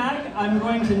judges are back. I'm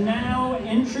going to now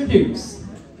introduce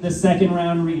the second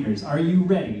round readers. Are you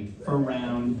ready for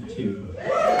round two?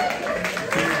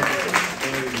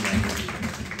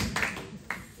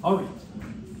 All right.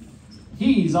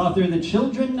 He's author of The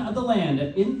Children of the Land,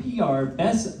 NPR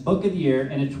Best Book of the Year,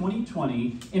 and a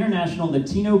 2020 International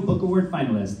Latino Book Award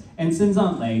finalist. And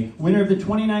Cinzantle, winner of the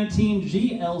 2019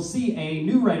 GLCA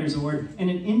New Writers Award and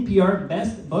an NPR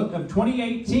Best Book of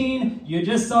 2018. You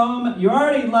just saw him. You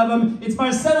already love him. It's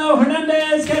Marcelo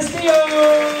Hernandez Castillo.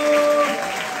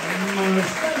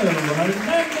 Marcelo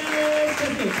Hernandez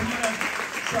Castillo. Come on up.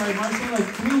 Sorry, Marcelo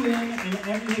flew in and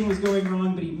everything was going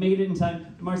wrong, but he made it in time.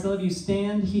 Marcelo, if you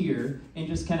stand here and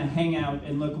just kind of hang out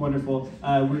and look wonderful,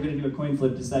 we're going to do a coin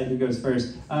flip to decide who goes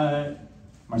first.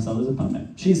 Marcelo's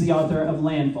opponent. She's the author of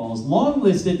Landfalls, long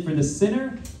listed for the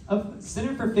Center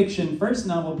for Fiction First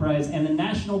Novel Prize and the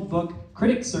National Book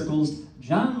Critics Circle's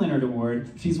John Leonard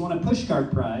Award. She's won a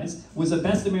Pushcart Prize, was a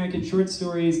Best American Short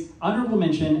Stories honorable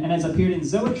mention, and has appeared in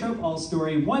Zoetrope All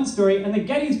Story, One Story, and the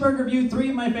Gettysburg Review, 3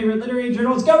 of my favorite literary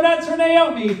journals. Go nuts for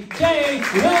Naomi J.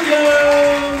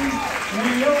 Williams!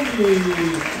 Naomi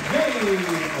J.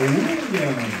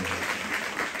 Williams.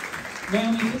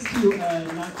 Naomi, just to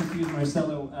not confuse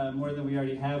Marcelo more than we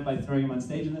already have by throwing him on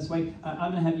stage in this way,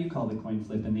 I'm going to have you call the coin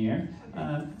flip in the air.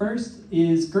 First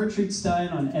is Gertrude Stein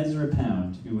on Ezra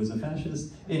Pound, who was a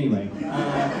fascist. Anyway,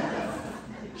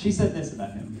 she said this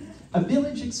about him. A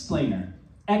village explainer.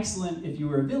 Excellent if you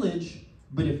were a village,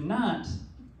 but if not,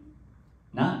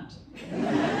 not.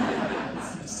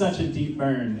 Such a deep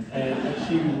burn.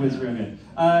 She was real good.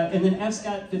 And then F.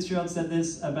 Scott Fitzgerald said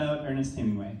this about Ernest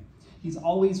Hemingway. He's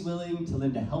always willing to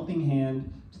lend a helping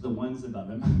hand to the ones above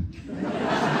him.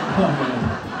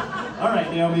 All right,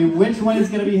 Naomi, which one is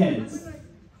going to be heads?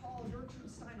 Call Gertrude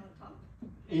Stein on top.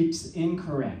 It's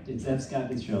incorrect. It's F. Scott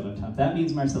Fitzgerald on top. That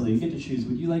means, Marcelo, you get to choose.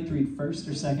 Would you like to read first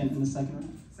or second in the second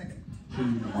round? Second. He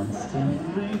wants to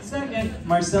read second.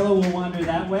 Marcelo will wander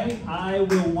that way. I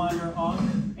will wander off.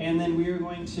 And then we are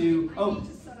going to... Oh,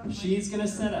 she's going to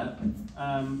set up.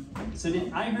 So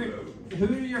I heard... Who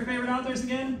are your favorite authors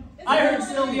again? I heard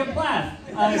Sylvia Plath.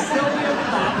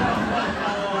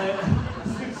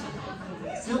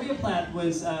 Sylvia Plath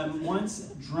was once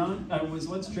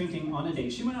drinking on a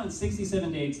date. She went on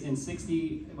 67 dates and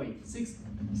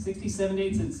 67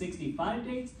 dates and 65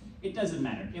 dates. It doesn't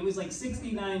matter. It was like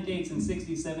 69 dates and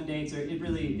 67 dates, or it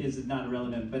really is not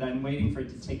irrelevant, but I'm waiting for it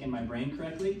to take in my brain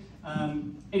correctly.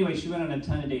 Anyway, she went on a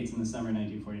ton of dates in the summer of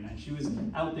 1949. She was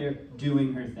out there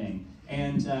doing her thing.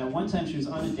 And one time she was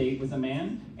on a date with a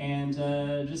man and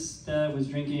was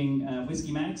drinking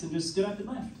Whiskey Max and just stood up and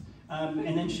left.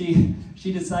 And then she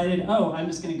decided, oh, I'm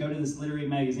just going to go to this literary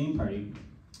magazine party.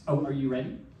 Oh, are you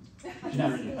ready? You're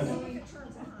not ready. Okay.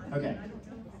 Okay.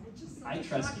 I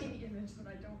trust you.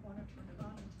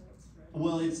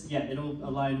 Well, it'll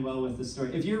align well with the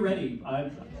story. If you're ready,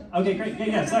 okay, great.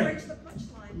 Yeah, sorry.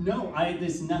 No,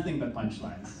 there's nothing but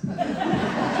punchlines.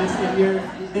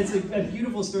 It's a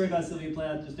beautiful story about Sylvia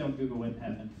Plath. Just don't Google what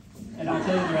happened, and I'll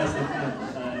tell you the rest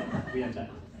if we have time.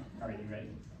 All right, you ready?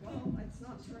 Well, it's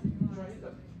not turning on.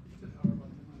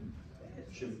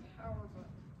 Shoot. Power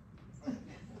button.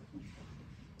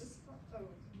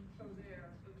 Oh, there.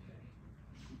 Okay.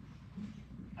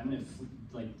 I'm gonna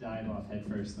dive off head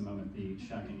first the moment the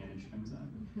shocking image comes up.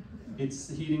 It's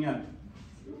heating up.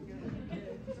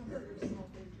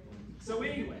 So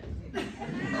anyway,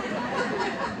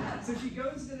 so she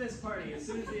goes to this party as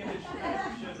soon as the image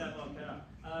shows up on cut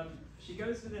off. She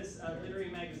goes to this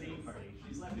literary magazine party.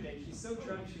 She's left a date. She's so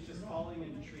drunk she's just falling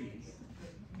into trees.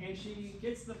 And she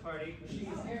gets to the party. She's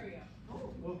area.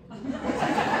 Oh.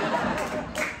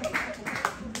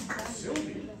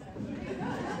 Sylvie.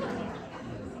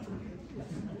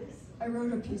 I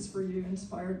wrote a piece for you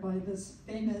inspired by this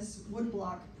famous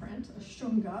woodblock print, a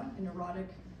shunga, an erotic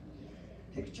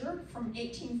picture from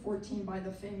 1814 by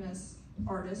the famous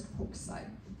artist Hokusai.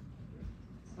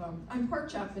 So I'm part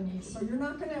Japanese, so you're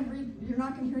not gonna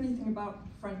hear anything about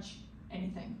French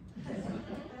anything.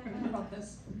 Hear about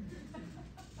this.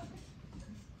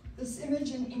 This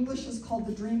image in English is called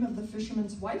The Dream of the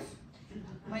Fisherman's Wife.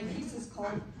 My piece is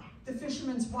called The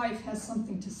Fisherman's Wife Has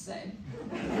Something to Say.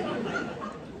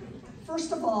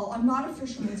 First of all, I'm not a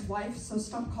fisherman's wife, so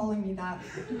stop calling me that.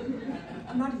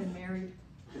 I'm not even married.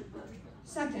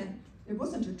 Second, it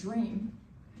wasn't a dream,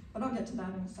 but I'll get to that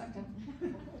in a second.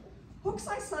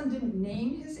 Hokusai-san didn't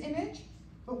name his image,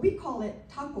 but we call it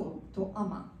tako to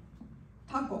ama.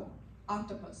 Tako,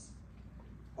 octopus.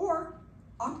 Or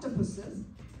octopuses.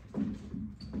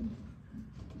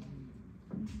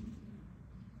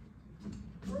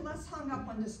 We're less hung up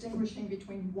on distinguishing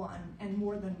between one and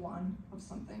more than one of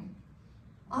something.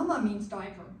 Ama means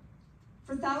diver.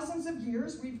 For thousands of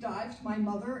years, we've dived, my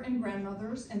mother and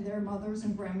grandmothers and their mothers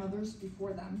and grandmothers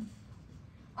before them.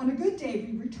 On a good day,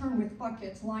 we return with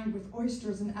buckets lined with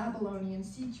oysters and abalone and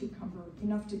sea cucumber,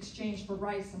 enough to exchange for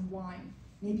rice and wine,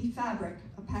 maybe fabric,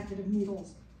 a packet of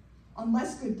needles. On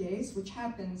less good days, which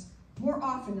happens more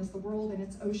often as the world and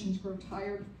its oceans grow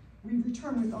tired, we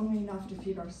return with only enough to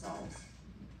feed ourselves.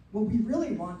 What we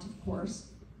really want, of course,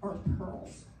 are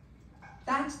pearls.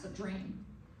 That's the dream.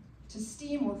 To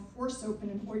steam or force open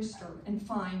an oyster and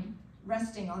find,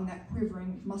 resting on that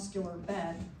quivering, muscular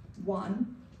bed,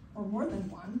 one, or more than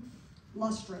one,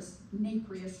 lustrous,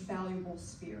 nacreous, valuable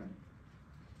sphere.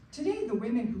 Today, the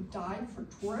women who dive for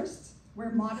tourists wear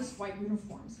modest white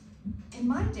uniforms. In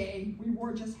my day, we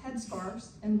wore just headscarves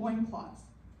and loincloths,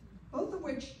 both of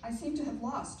which I seem to have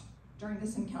lost during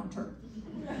this encounter.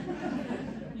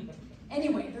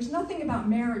 Anyway, there's nothing about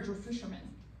marriage or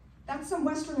fishermen. That's some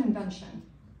Western invention.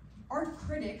 Art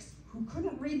critics who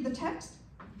couldn't read the text,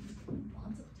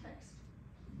 lots of text,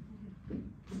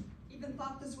 even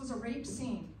thought this was a rape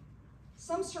scene.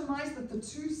 Some surmised that the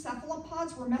two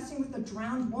cephalopods were messing with a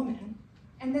drowned woman,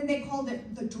 And then they called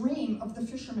it the dream of the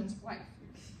fisherman's wife.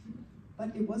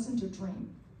 But it wasn't a dream.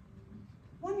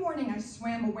 One morning I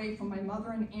swam away from my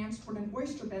mother and aunts toward an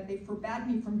oyster bed they forbade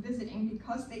me from visiting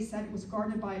because they said it was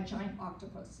guarded by a giant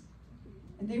octopus.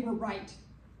 And they were right.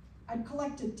 I'd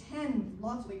collected 10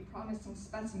 lovely, promising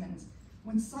specimens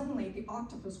when suddenly the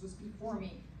octopus was before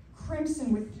me,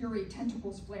 crimson with fury,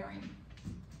 tentacles flaring.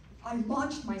 I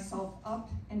launched myself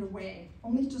up and away,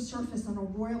 only to surface on a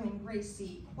roiling gray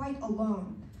sea, quite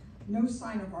alone. No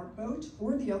sign of our boat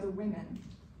or the other women.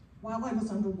 While I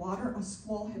was underwater, a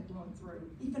squall had blown through.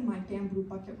 Even my bamboo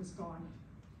bucket was gone.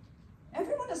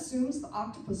 Everyone assumes the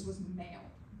octopus was male,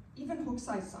 even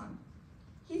Hokusai-san.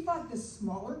 He thought this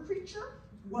smaller creature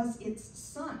was its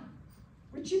son,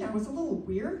 which, is a little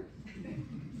weird.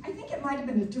 I think it might have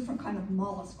been a different kind of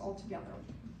mollusk altogether.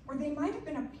 Or they might have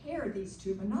been a pair, these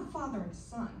two, but not father and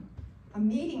son. A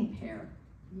mating pair,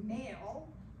 male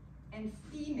and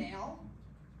female,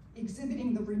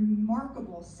 exhibiting the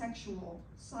remarkable sexual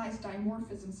size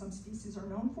dimorphism some species are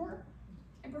known for,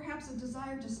 and perhaps a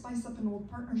desire to spice up an old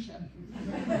partnership.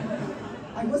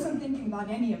 I wasn't thinking about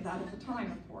any of that at the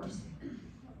time, of course.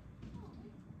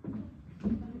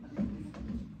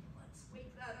 Let's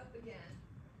wake that up again.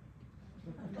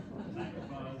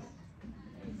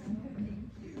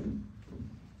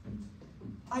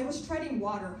 I was treading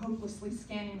water, hopelessly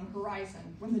scanning the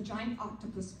horizon, when the giant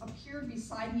octopus appeared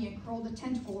beside me and curled a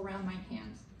tentacle around my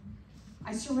hand.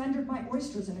 I surrendered my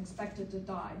oysters and expected to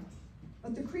die,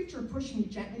 but the creature pushed me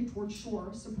gently toward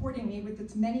shore, supporting me with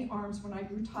its many arms when I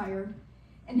grew tired,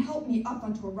 and helped me up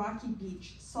onto a rocky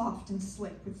beach, soft and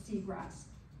slick with seagrass.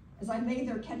 As I lay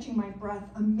there catching my breath,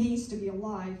 amazed to be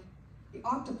alive, the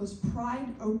octopus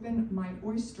pried open my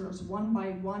oysters one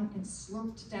by one and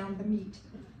slurped down the meat,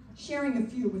 sharing a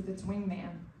few with its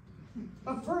wingman.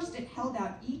 But first it held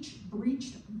out each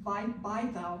breached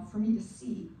bivalve for me to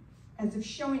see, as if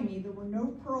showing me there were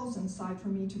no pearls inside for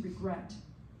me to regret.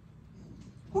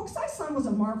 Hokusai-san was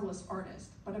a marvelous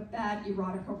artist, but a bad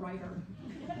erotica writer.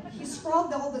 He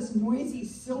scrawled all this noisy,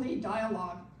 silly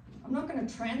dialogue. I'm not going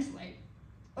to translate,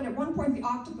 but at one point the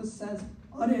octopus says,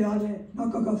 "Are,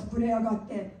 naka ga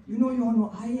fukureyagatte, yuno-yo no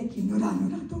aieki nura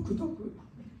nura doku doku."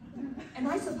 And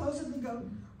I supposedly go,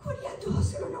 "Korea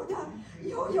dousuru no da,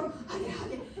 yo yo, hare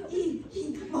hare, ii,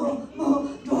 mo,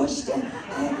 doushite,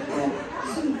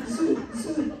 zu.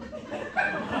 Zu.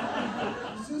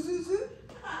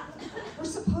 We're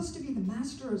supposed to be the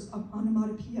masters of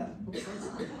onomatopoeia,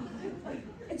 Hokusai-san.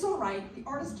 It's all right, the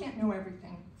artist can't know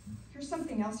everything. Here's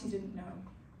something else he didn't know.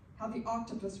 How the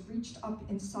octopus reached up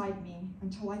inside me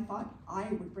until I thought I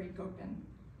would break open,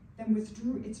 then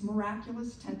withdrew its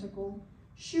miraculous tentacle,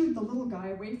 shooed the little guy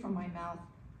away from my mouth,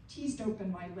 teased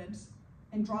open my lips,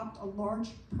 and dropped a large,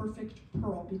 perfect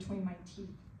pearl between my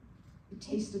teeth. It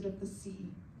tasted of the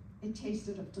sea. It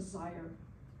tasted of desire.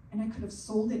 And I could have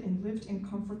sold it and lived in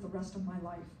comfort the rest of my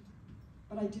life.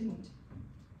 But I didn't.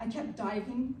 I kept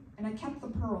diving, and I kept the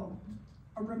pearl,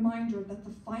 a reminder that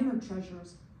the finer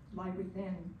treasures lie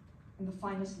within, and the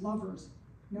finest lovers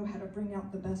know how to bring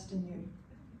out the best in you.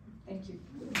 Thank you.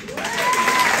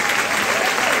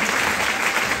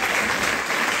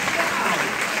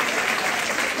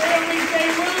 Naomi J.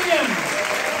 Williams!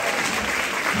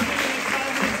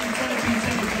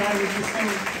 I was just so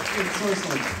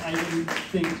ensorcelled. I didn't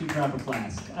think to drop a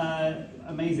flask.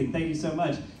 Amazing, thank you so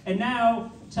much. And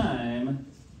now, time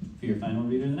for your final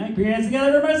reader of the night. Put your hands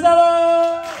together for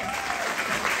Marcelo!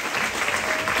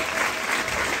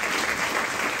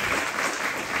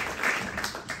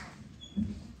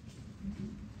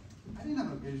 I didn't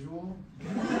have a visual. I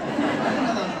didn't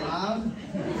know that was allowed.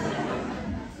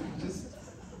 Just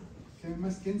came in my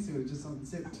skin suit, just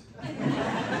unzipped.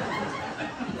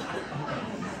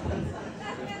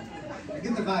 I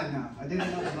get the vibe now. I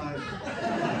didn't know the vibe.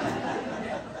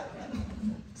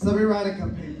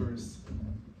 Suberotica Papers.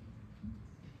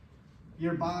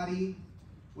 Your body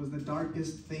was the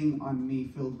darkest thing on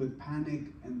me, filled with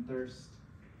panic and thirst.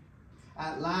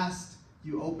 At last,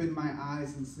 you opened my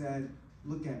eyes and said,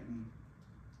 "Look at me.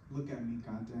 Look at me,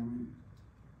 goddammit."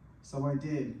 So I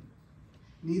did.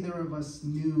 Neither of us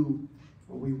knew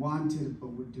what we wanted, but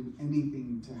would do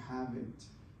anything to have it.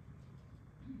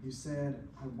 You said,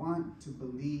 "I want to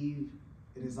believe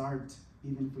it is art,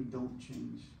 even if we don't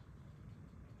change."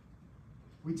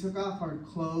 We took off our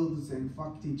clothes and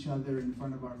fucked each other in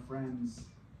front of our friends.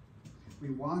 We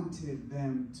wanted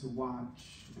them to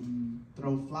watch and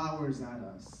throw flowers at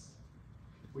us.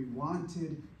 We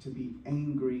wanted to be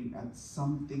angry at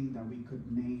something that we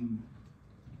could name.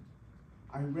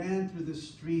 I ran through the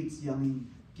streets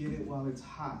yelling, "Get it while it's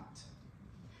hot."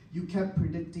 You kept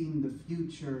predicting the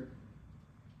future.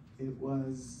 It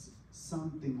was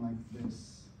something like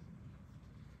this.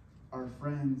 Our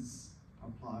friends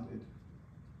applauded.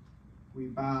 We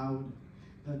bowed.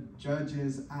 The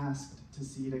judges asked to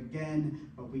see it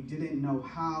again, but we didn't know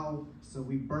how, so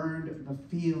we burned the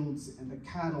fields and the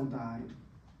cattle died.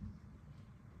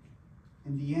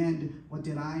 In the end, what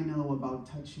did I know about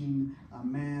touching a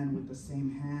man with the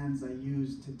same hands I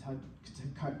used to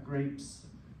cut grapes?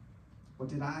 What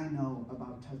did I know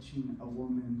about touching a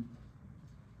woman?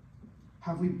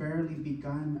 Have we barely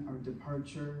begun our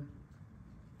departure?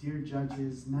 Dear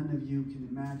judges, none of you can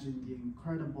imagine the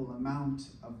incredible amount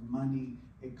of money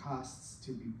it costs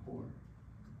to be poor.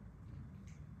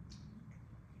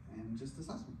 And just this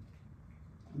last one.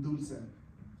 Dulce.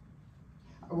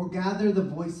 I will gather the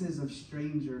voices of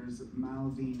strangers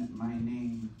mouthing my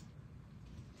name.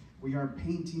 We are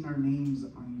painting our names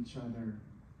on each other.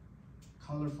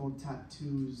 Colorful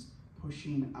tattoos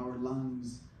pushing our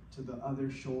lungs to the other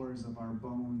shores of our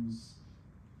bones.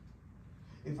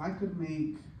 If I could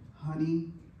make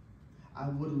honey, I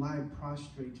would lie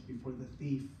prostrate before the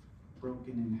thief,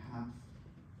 broken in half.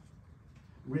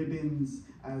 Ribbons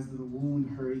as the wound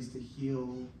hurries to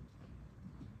heal.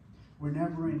 We're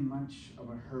never in much of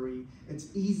a hurry. It's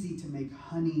easy to make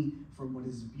honey from what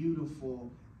is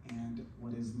beautiful and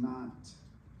what is not.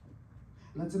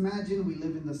 Let's imagine we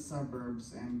live in the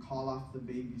suburbs and call off the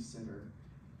babysitter.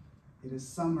 It is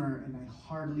summer and I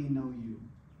hardly know you.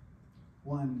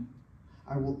 1,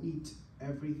 I will eat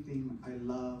everything I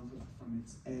love from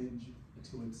its edge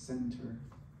to its center.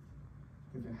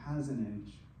 If it has an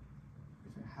edge,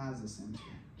 if it has a center.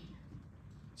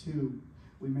 2,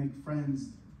 we make friends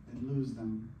and lose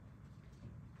them.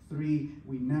 3,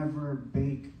 we never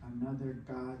bake another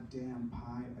goddamn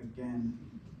pie again.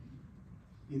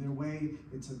 Either way,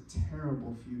 it's a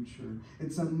terrible future.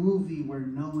 It's a movie where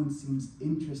no one seems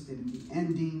interested in the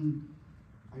ending.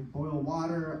 I boil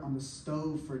water on the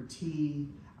stove for tea.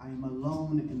 I am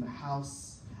alone in the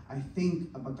house. I think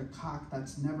about the cock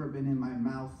that's never been in my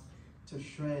mouth to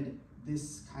shred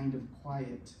this kind of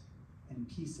quiet and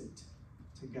piece it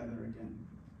together again.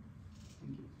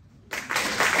 Thank you.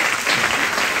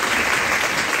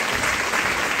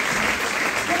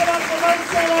 Give it up for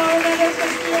Marcelo Hernandez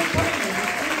Castillo,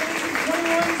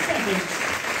 21 seconds.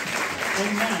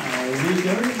 And now we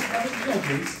go to our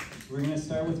judges. We're going to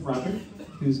start with Robert,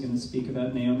 who's going to speak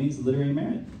about Naomi's literary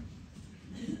merit.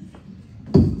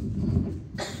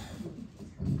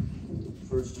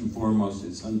 First and foremost,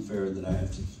 it's unfair that I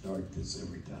have to start this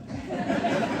every time.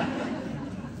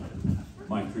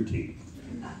 My critique.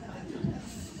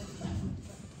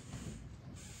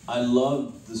 I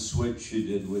love the switch you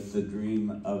did with the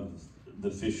dream of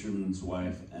the fisherman's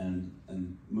wife and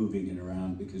moving it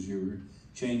around, because you were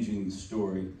changing the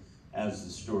story as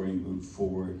the story moved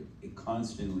forward. It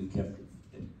constantly kept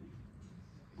it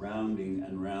rounding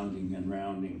and rounding and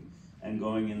rounding and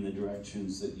going in the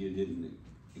directions that you didn't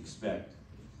expect.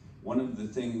 One of the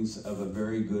things of a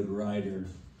very good writer,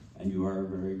 and you are a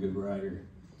very good writer,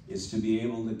 is to be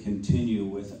able to continue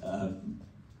with a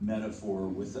metaphor,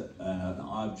 with an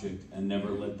object, and never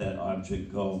let that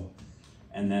object go,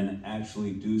 and then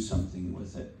actually do something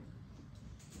with it.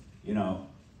 You know,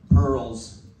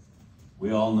 pearls,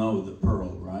 we all know the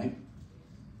pearl, right?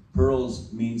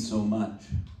 Pearls mean so much,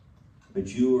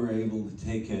 but you were able to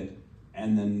take it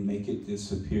and then make it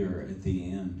disappear at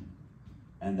the end.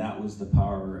 And that was the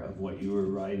power of what you were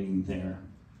writing there.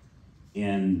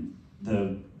 In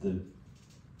the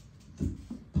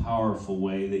powerful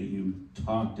way that you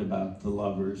talked about the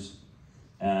lovers,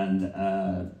 and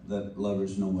that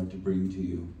lovers know what to bring to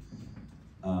you.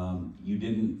 You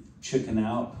didn't chicken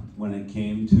out when it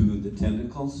came to the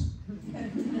tentacles.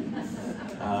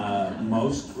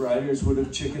 Most writers would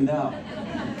have chickened out.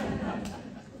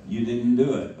 You didn't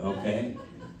do it, okay?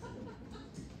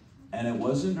 And it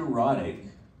wasn't erotic,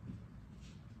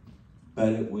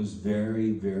 but it was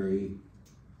very, very,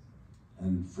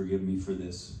 and forgive me for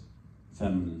this,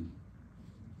 feminine.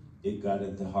 It got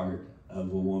at the heart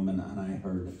of a woman, and I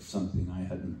heard something I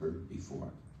hadn't heard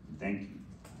before. Thank you.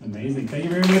 Amazing. Thank you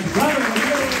very much, Robert.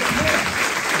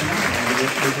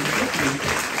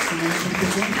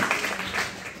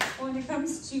 When it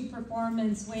comes to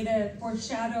performance, way to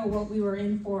foreshadow what we were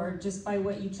in for just by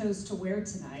what you chose to wear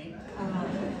tonight.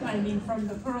 I mean, from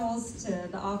the pearls to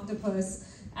the octopus.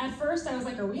 At first, I was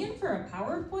like, are we in for a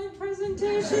PowerPoint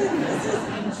presentation? This is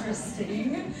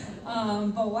interesting.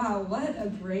 But wow, what a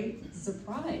great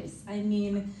surprise. I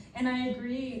mean, and I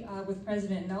agree with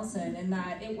President Nelsen in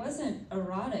that it wasn't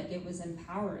erotic, it was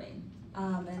empowering.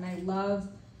 And I love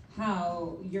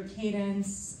how your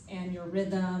cadence and your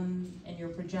rhythm and your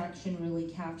projection really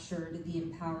captured the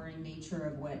empowering nature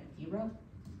of what you wrote.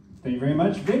 Thank you very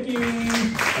much, Vicki.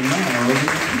 And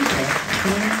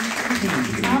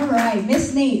now, all right,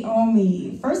 Miss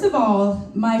Naomi. First of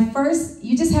all,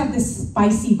 you just have this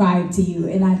spicy vibe to you,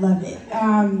 and I love it.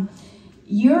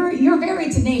 You're very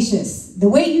tenacious. The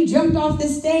way you jumped off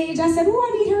this stage, I said, oh,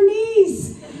 I need her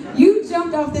knees. You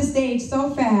jumped off this stage so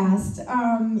fast.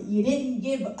 You didn't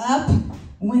give up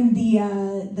when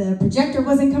the projector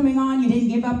wasn't coming on. You didn't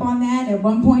give up on that. At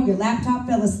one point, your laptop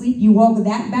fell asleep. You woke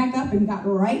that back up and got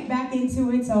right back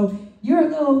into it. So you're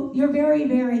very,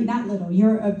 very, not little,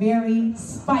 you're a very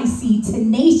spicy,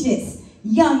 tenacious,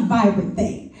 young, vibrant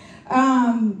thing.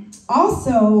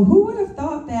 Also, who would have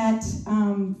thought that,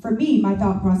 for me, my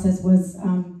thought process was,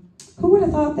 who would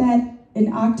have thought that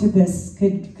an octopus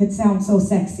could sound so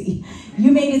sexy?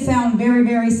 You made it sound very,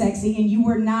 very sexy, and you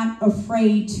were not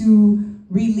afraid to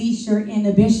release your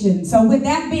inhibition. So with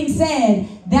that being said,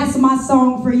 that's my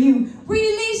song for you.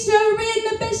 Release your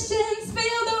inhibitions,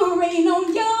 feel the rain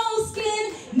on your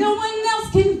skin. No one else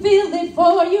can feel it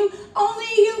for you, only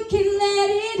you can let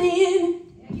it in.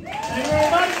 Thank you very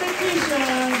much,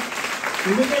 Neketia.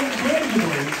 With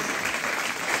intangibles.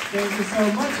 Thank you so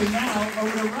much. And now,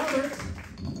 over to Robert.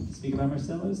 Speak about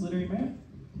Marcelo's literary merit.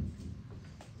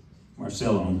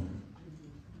 Marcelo,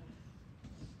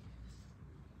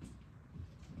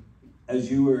 as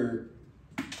you were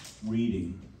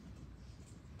reading,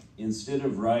 instead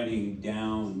of writing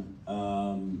down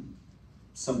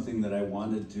something that I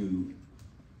wanted to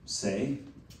say,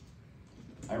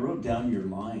 I wrote down your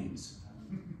lines.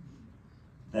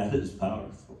 That is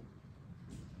powerful.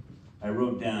 I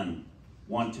wrote down,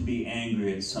 want to be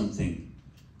angry at something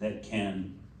that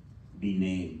can be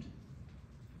named.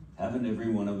 Haven't every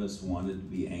one of us wanted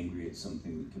to be angry at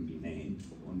something that can be named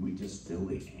when we just feel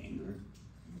the anger?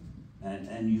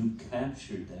 And you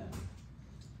captured that,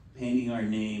 painting our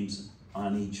names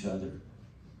on each other,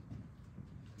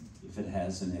 if it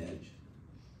has an edge.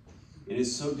 It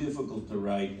is so difficult to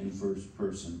write in first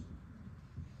person,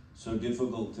 so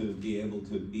difficult to be able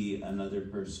to be another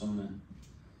persona.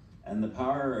 And the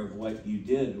power of what you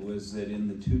did was that in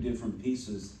the two different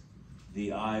pieces,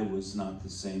 the I was not the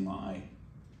same I.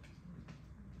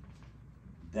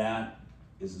 That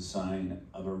is a sign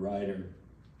of a writer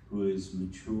who is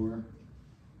mature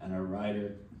and a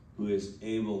writer who is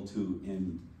able to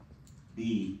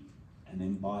be and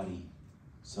embody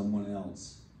someone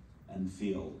else and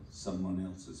feel someone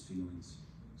else's feelings.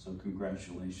 So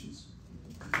congratulations.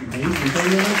 Amazing.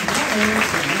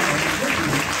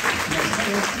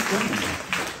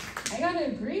 I gotta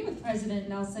agree with President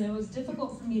Nelsen. It was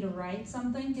difficult for me to write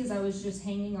something because I was just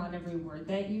hanging on every word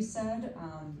that you said,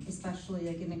 especially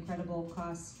like an incredible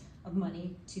cost of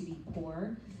money to be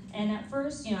poor. And at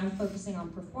first, I'm focusing on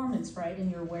performance, right? And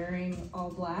you're wearing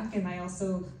all black, and I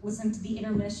also listened to the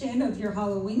intermission of your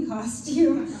Halloween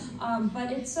costume.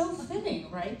 But it's so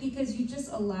fitting, right? Because you just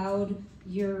allowed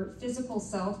your physical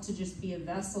self to just be a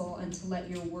vessel and to let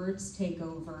your words take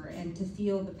over and to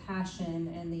feel the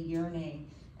passion and the yearning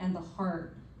and the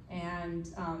heart. And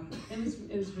it was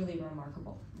really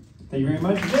remarkable. Thank you very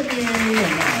much, Vicki.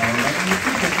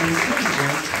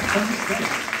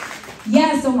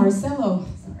 Yeah, so Marcelo,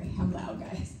 sorry, I'm loud,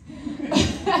 guys.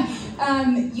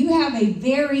 You have a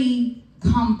very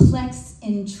complex,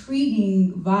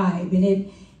 intriguing vibe,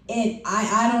 and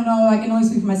I don't know, I can only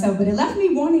speak for myself, but it left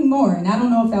me wanting more, and I don't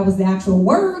know if that was the actual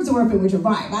words or if it was your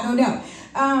vibe, I don't know.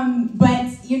 But,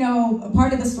 a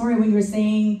part of the story when you were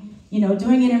saying,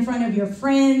 doing it in front of your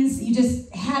friends, you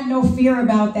just had no fear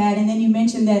about that, and then you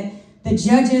mentioned that the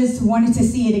judges wanted to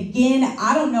see it again.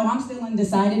 I don't know, I'm still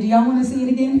undecided. Do y'all want to see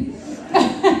it again?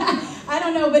 I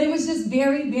don't know, but it was just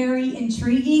very, very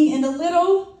intriguing and a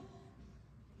little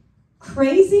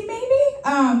crazy, maybe.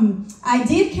 I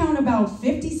did count about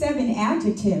 57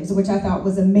 adjectives, which I thought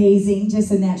was amazing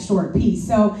just in that short piece.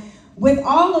 So with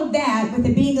all of that, with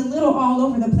it being a little all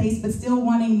over the place, but still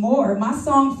wanting more, my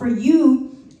song for you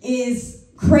is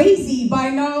Crazy by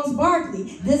Gnarls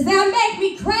Barkley. Does that make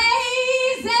me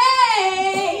crazy?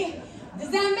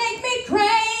 Does that make me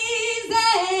crazy?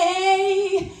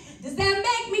 Does that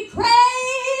make me crazy?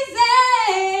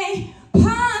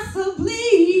 Possibly.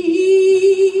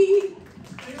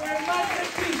 Thank you very much,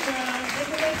 Neketia.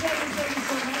 Thank you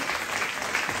so much.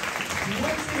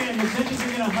 Once again, the judges are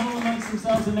going to huddle amongst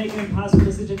themselves and make an impossible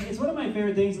decision. It's one of my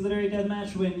favorite things in Literary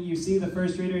Deathmatch when you see the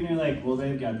first reader and you're like, well,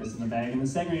 they've got this in the bag. And the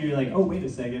second reader, you're like, oh, wait a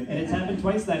second. And it's happened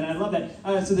twice then, and I love that.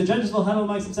 So the judges will huddle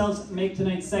amongst themselves, make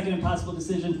tonight's second impossible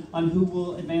decision on who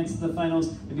will advance to the finals.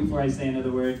 And before I say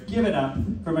another word, give it up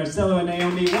for Marcelo and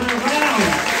Naomi. What a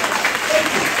round!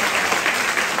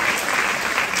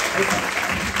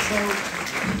 So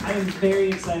I am very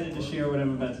excited to share what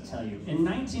I'm about to tell you. In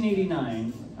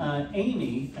 1989,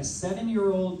 Amy, a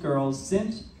 7-year-old girl,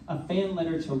 sent a fan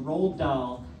letter to Roald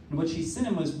Dahl, and what she sent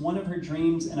him was one of her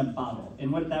dreams in a bottle.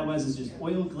 And what that was is just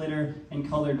oil, glitter, and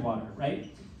colored water,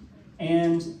 right?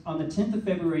 And on the 10th of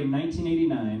February,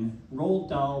 1989, Roald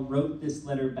Dahl wrote this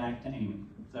letter back to Amy.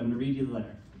 So I'm gonna read you the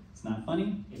letter. It's not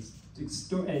funny,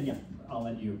 yeah, I'll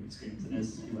let you experience it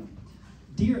as you will.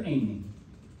 Dear Amy,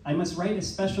 I must write a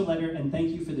special letter and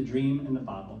thank you for the dream in the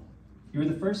bottle. You are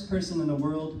the first person in the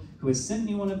world who has sent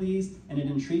me one of these, and it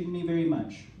intrigued me very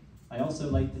much. I also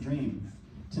like the dream.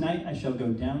 Tonight I shall go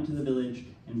down to the village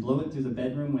and blow it through the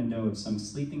bedroom window of some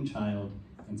sleeping child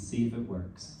and see if it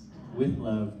works. With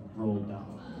love, Roald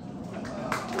Dahl.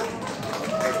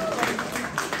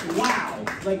 Wow,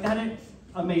 like that is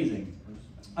amazing.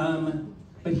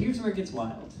 But here's where it gets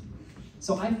wild.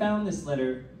 So I found this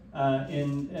letter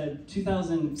in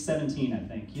 2017, I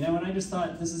think. You know, and I just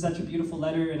thought, this is such a beautiful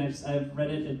letter, and I've read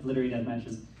it at literary death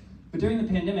matches. But during the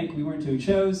pandemic, we weren't doing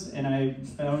shows, and I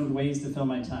found ways to fill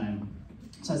my time.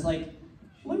 So I was like,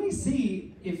 let me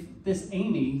see if this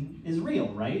Amy is real,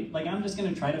 right? Like, I'm just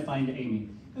gonna try to find Amy.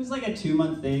 It was like a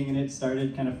 2-month thing, and it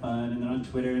started kind of fun, and then on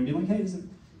Twitter, and be like, hey,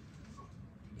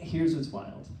 here's what's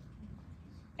wild.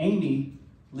 Amy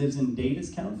lives in Davis,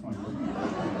 California.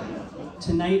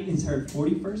 Tonight is her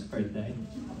 41st birthday,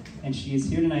 and she is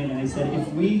here tonight, and I said,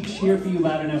 if we cheer for you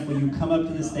loud enough, will you come up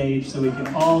to the stage so we can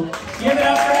all give it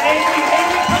up for Amy?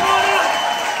 Amy, come on up!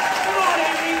 Come on,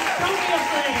 Amy! Don't be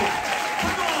afraid!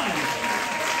 Come on!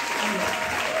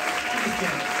 I'm just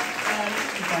kidding.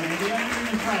 It's fine, Amy. I'm not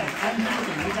even trying. I'm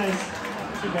joking. You guys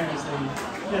should embarrassing.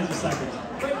 You guys are suckers.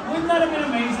 But wouldn't that have been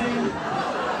amazing?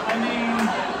 I mean,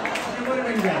 it would have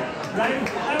been great, right?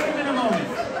 That would have been a moment.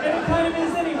 And it kind of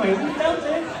is anyway. We felt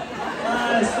it.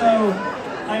 So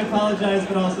I apologize,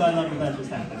 but also I love that just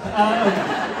happened.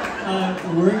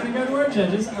 Okay. We're going to go to our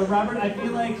judges. Robert, I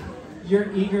feel like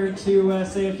you're eager to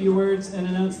say a few words and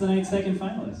announce the night's second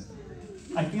finalist.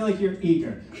 I feel like you're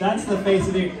eager. That's the face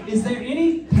of it. Is there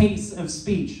any pace of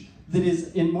speech that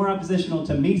is more oppositional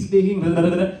to me speaking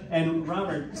and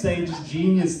Robert saying just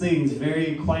genius things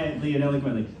very quietly and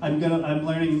eloquently? I'm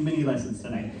learning many lessons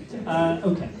tonight.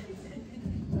 Okay.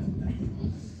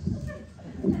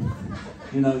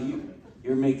 You know,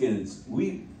 you're making it.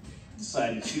 We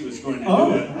decided she was going to do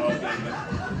it. Okay,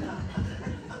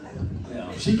 but,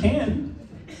 yeah. She can.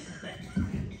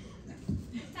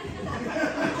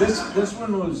 This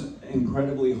one was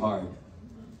incredibly hard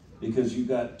because you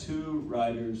got two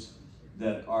writers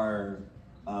that are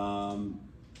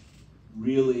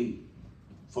really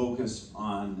focused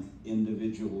on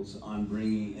individuals, on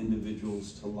bringing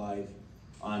individuals to life,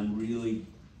 on really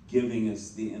giving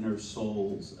us the inner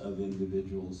souls of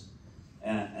individuals.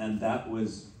 And that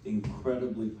was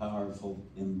incredibly powerful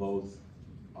in both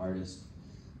artists.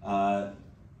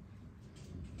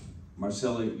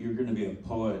 Marcelo, you're going to be a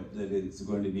poet that is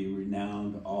going to be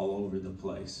renowned all over the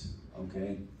place,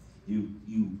 okay?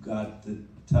 You got the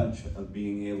touch of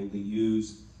being able to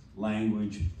use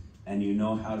language, and you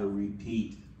know how to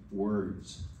repeat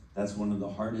words. That's one of the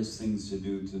hardest things to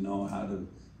do, to know how to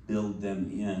build them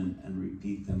in and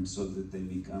repeat them so that they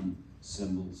become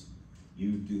symbols.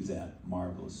 You do that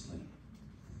marvelously.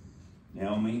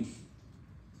 Naomi,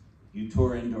 you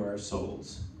tore into our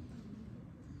souls.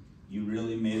 You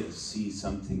really made us see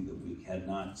something that we had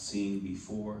not seen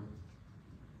before,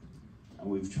 and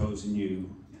we've chosen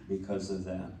you because of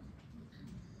that.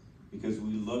 Because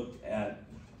we looked at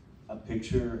a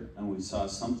picture and we saw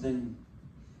something,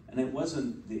 and it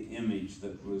wasn't the image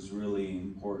that was really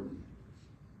important.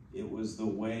 It was the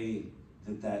way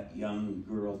that that young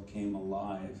girl came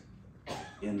alive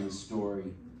in the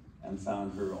story and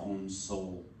found her own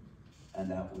soul, and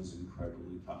that was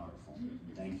incredibly powerful.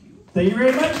 Thank you. Thank you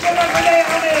very much. Give it up for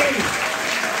Naomi!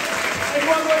 And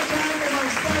one more time for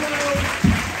Marcelo.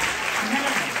 Now,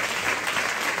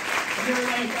 you're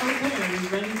like, okay, are you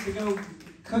ready to go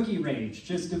cookie rage?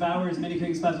 Just devour as many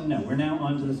cookies as possible? No, we're now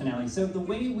on to the finale. So the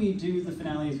way we do the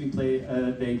finale is we play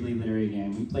a vaguely literary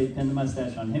game. We played Pin the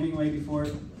Mustache on Hemingway before,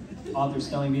 author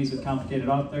spelling bees with complicated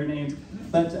author names.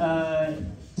 But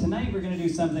tonight we're going to do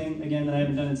something, again, that I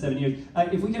haven't done in 7 years.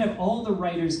 If we could have all the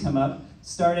writers come up,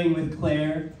 starting with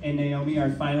Claire and Naomi, our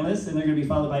finalists, and they're going to be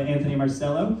followed by Anthony and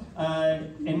Marcelo.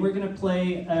 And we're going to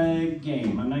play a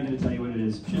game. I'm not going to tell you what it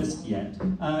is just yet.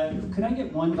 Could I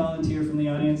get one volunteer from the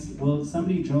audience? Will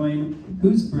somebody join?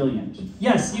 Who's brilliant?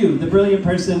 Yes, you, the brilliant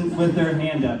person with their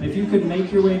hand up. If you could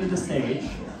make your way to the stage.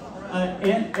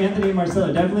 Anthony and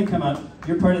Marcelo, definitely come up.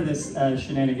 You're part of this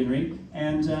shenaniganry.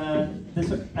 And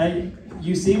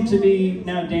you seem to be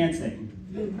now dancing.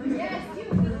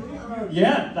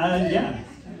 Yeah.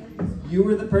 You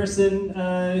were the person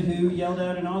who yelled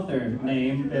out an author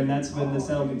name, and that's when the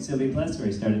Sylvia Plath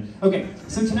story started. Okay,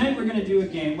 so tonight we're going to do a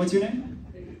game. What's your name?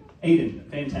 Aiden.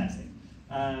 Fantastic.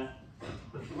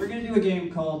 We're going to do a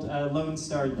game called Lone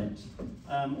Star Lit,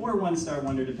 or One Star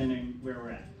Wonder, depending where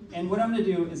we're at. And what I'm going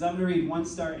to do is I'm going to read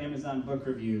one-star Amazon book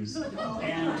reviews,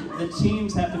 and the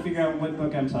teams have to figure out what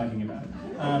book I'm talking about.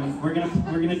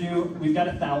 We've got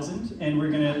 1,000, and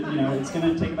we're gonna, it's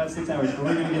gonna take about 6 hours, but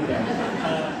we're gonna get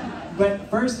there. But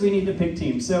first, we need to pick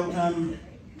teams. So,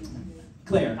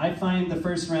 Claire, I find the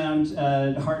first round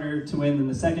harder to win than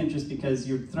the second, just because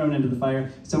you're thrown into the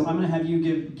fire. So I'm gonna have you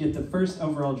get the first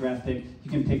overall draft pick.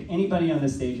 You can pick anybody on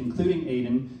this stage, including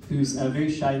Aiden, who's very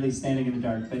shyly standing in the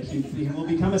dark, but he will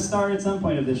become a star at some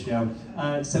point of this show.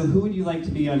 So who would you like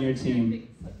to be on your team?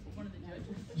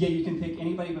 Yeah, you can pick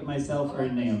anybody but myself or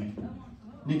Naomi.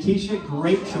 Neketia,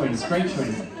 great choice.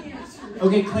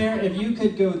 Okay, Claire, if you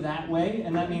could go that way,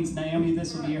 and that means Naomi,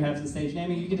 this will be your half of the stage.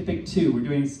 Naomi, you get to pick two. We're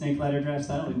doing snake ladder draft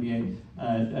style, NBA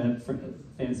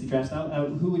fantasy draft style.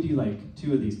 Who would you like?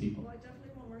 Two of these people. Well, I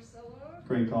definitely want Marcelo.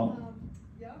 Great call.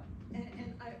 Yeah,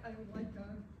 and I would like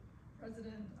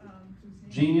President.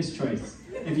 Genius choice.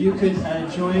 If you could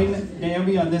join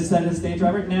Naomi on this side of the stage,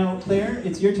 Robert. Now, Claire,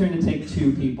 it's your turn to take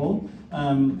two people.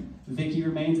 Vicki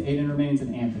remains, Aiden remains,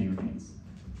 and Anthony remains.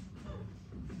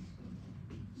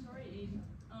 Sorry, Aiden.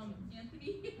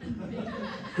 Anthony.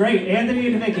 Great, Anthony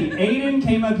and Vicki. Aiden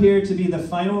came up here to be the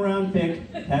final round pick.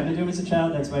 Happened to him as a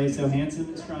child, that's why he's so handsome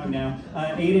and strong now.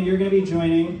 Aiden, you're going to be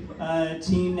joining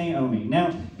Team Naomi.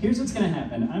 Now, here's what's going to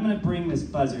happen. I'm going to bring this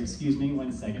buzzer, excuse me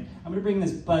one second. I'm going to bring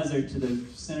this buzzer to the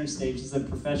center stage. This is a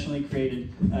professionally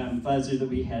created buzzer that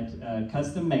we had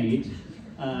custom made,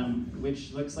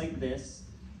 which looks like this.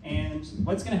 And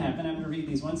what's going to happen, I'm going to read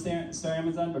these one-star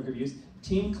Amazon book reviews.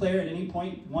 Team Claire, at any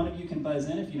point, one of you can buzz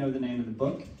in if you know the name of the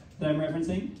book that I'm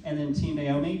referencing. And then Team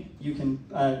Naomi, you can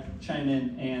chime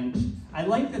in. And I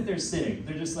like that they're sitting.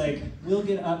 They're just like, we'll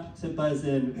get up to buzz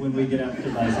in when we get up to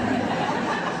buzz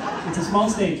in. It's a small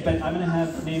stage, but I'm going to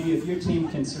have maybe if your team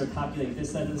can sort of populate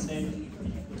this side of the stage.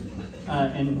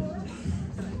 And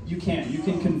you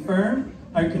can confirm,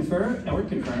 or confer, or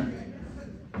confirm.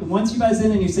 Once you buzz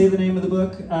in and you say the name of the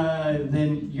book,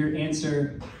 then your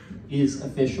answer is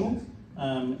official.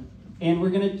 And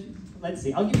we're gonna, let's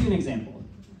see, I'll give you an example.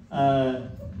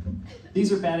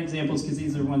 These are bad examples because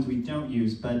these are ones we don't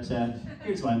use, but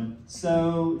here's one.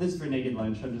 So, this is for Naked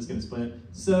Lunch, I'm just gonna split it.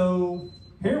 So,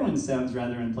 heroin sounds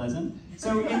rather unpleasant.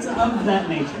 So, it's of that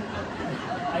nature.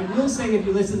 I will say if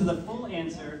you listen to the full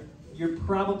answer, you're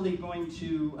probably going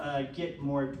to get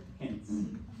more hints.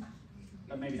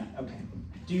 But maybe not, okay.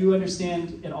 Do you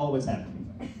understand at all what's happening?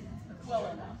 Well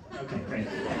enough. Okay, great.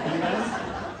 You guys?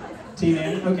 Team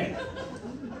Annie? Okay.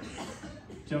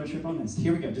 Don't trip on this.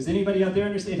 Here we go. Does anybody out there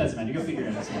understand? It doesn't matter. Go figure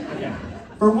it out. Okay.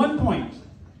 For 1 point.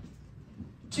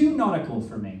 Too nautical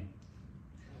for me.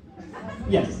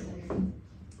 Yes.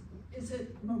 Is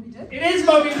it Moby Dick? It is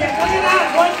Moby Dick. Look at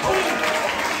that. 1 point.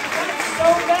 That's so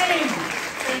vain.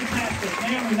 Fantastic.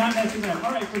 Man, we're not messing around.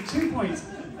 All right, for 2 points.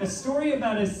 A story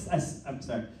about I'm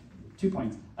sorry. 2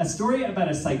 points. A story about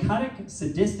a psychotic,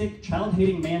 sadistic,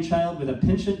 child-hating man-child with a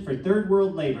penchant for third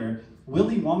world labor.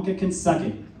 Willy Wonka can suck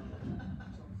it.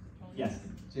 Yes.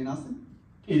 Jane Austen?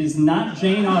 It is not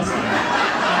Jane Austen.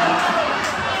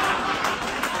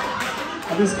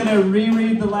 I'm just going to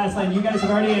reread the last line. You guys have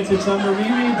already answered, so I'm going to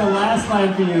reread the last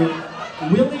line for you.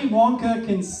 Willy Wonka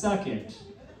can suck it.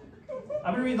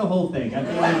 I'm going to read the whole thing. I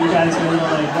feel like you guys are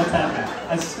like, what's happening?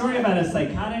 A story about a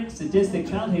psychotic, sadistic,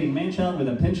 child-hating man-child with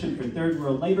a penchant for third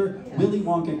world labor. Willy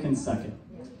Wonka can suck it.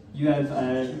 You have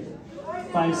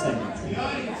 5 seconds.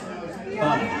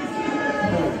 5,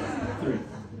 4, 3.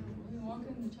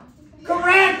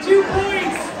 Correct! 2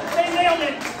 points! They nailed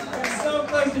it! So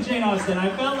close to Jane Austen. I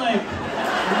felt like,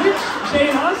 which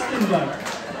Jane Austen book?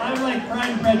 I'm like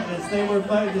Pride and Prejudice. They were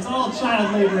both, it's all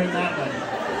child labor in that one.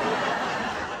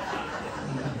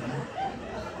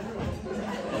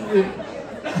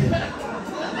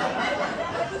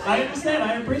 I understand,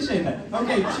 I appreciate that.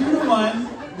 Okay,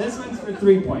 2-1. This one's for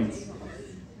 3 points.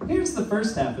 Here's the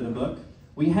first half of the book.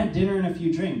 We had dinner and a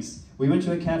few drinks. We went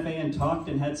to a cafe and talked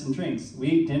and had some drinks.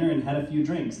 We ate dinner and had a few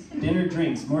drinks. Dinner,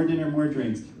 drinks, more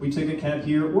drinks. We took a cab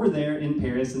here or there in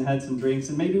Paris and had some drinks,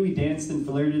 and maybe we danced and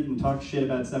flirted and talked shit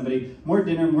about somebody. More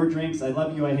dinner, more drinks. I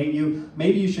love you, I hate you.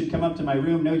 Maybe you should come up to my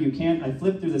room. No, you can't. I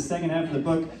flipped through the second half of the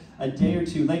book a day or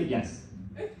two late. Yes.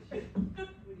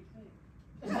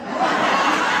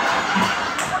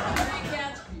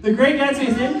 The Great Gatsby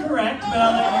is incorrect, but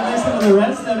I'll let you listen to the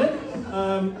rest of it.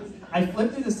 I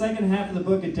flipped through the second half of the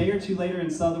book a day or two later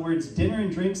and saw the words dinner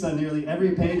and drinks on nearly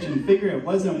every page and figured it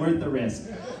wasn't worth the risk.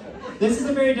 This is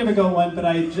a very difficult one, but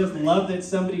I just love that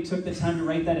somebody took the time to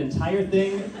write that entire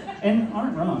thing and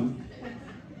aren't wrong.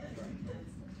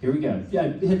 Here we go. Yeah,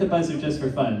 hit the buzzer just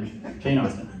for fun. Jane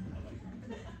Austen.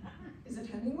 Is it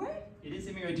Hemingway? It is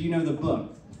Hemingway. Do you know the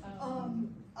book?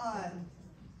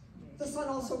 The Sun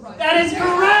Also Rises. That is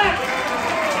correct!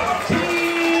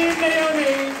 Team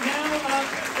Naomi now up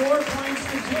 4 points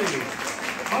to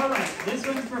 2. All right, this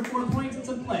one's for 4 points. It's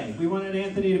a play. We wanted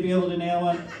Anthony to be able to nail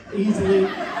one easily.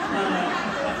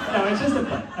 No, it's just a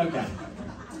play. Okay.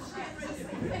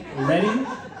 Ready,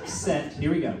 set,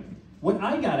 here we go. What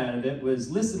I got out of it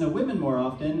was listen to women more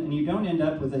often, and you don't end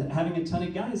up with having a ton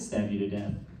of guys stab you to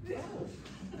death.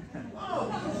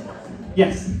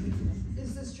 Yes.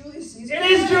 Is this Julius Caesar? It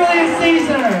is Julius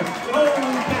Caesar! Holy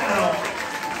cow!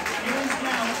 It is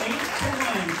now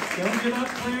 8-1. Don't give up,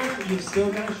 Claire. You've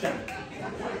still got a shot.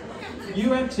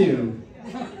 You have 2.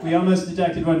 We almost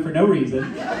deducted one for no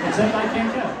reason, except I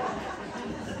can't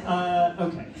go.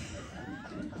 Okay.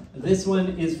 This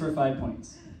one is for 5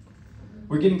 points.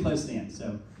 We're getting close to the end,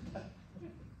 so.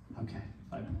 Okay,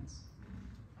 5 points.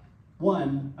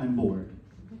 1, I'm bored.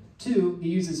 2, he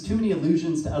uses too many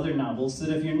allusions to other novels so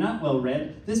that if you're not well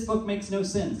read, this book makes no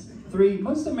sense. 3,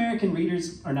 most American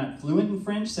readers are not fluent in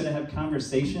French, so to have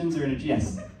conversations or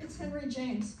yes. It's Henry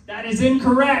James. That is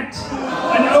incorrect!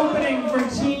 An opening for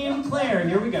Team Claire.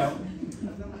 Here we go.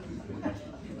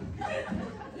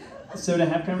 So to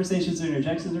have conversations or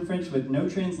interjections in French with no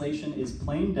translation is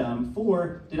plain dumb.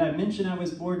 4, did I mention I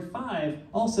was bored? 5,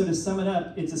 also to sum it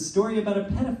up, it's a story about a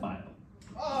pedophile.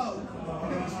 Oh.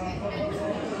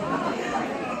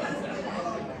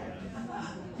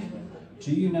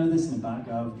 Do you know this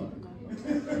Nabokov book?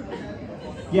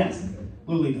 Yes,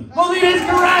 Lolita. Lolita is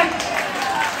correct!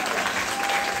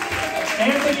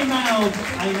 Anthony Mild,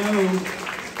 I know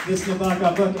this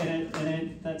Nabokov book,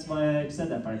 and that's why I said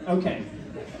that part. Okay,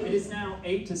 it is now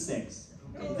 8-6.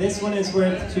 This one is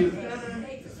worth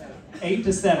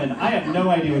 8-7. I have no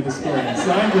idea what the score is,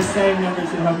 so I'm just saying numbers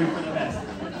and hoping for the best.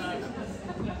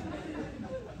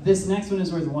 This next one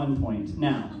is worth 1 point.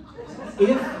 Now,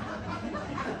 if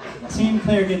Team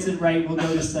Claire gets it right, we'll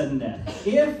go to sudden death.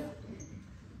 If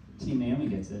Team Naomi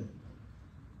gets it,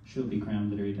 she'll be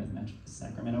crowned Literary Deathmatch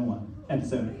Sacramento 1,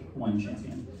 Episode 1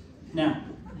 champion. Now,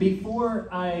 before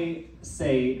I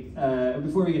say,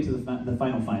 before we get to the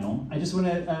final, I just want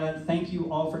to thank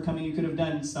you all for coming. You could have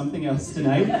done something else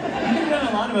tonight. You could have done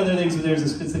a lot of other things, but there's a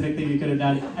specific thing you could have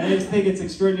done. And I just think it's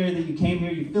extraordinary that you came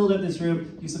here, you filled up this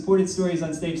room, you supported Stories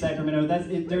on Stage Sacramento.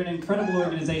 They're an incredible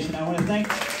organization. I want to thank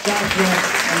Joshua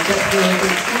and Jessica.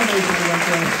 It's so amazing to work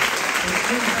with. It's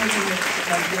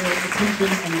really your attention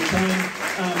and your time.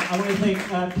 I want to thank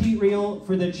Pete Reel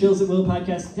for the Chills at Will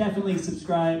podcast. Definitely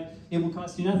subscribe. It will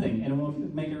cost you nothing, and it will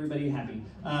make everybody happy.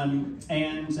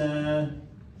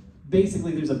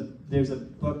 Basically, there's a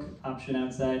book option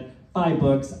outside. Buy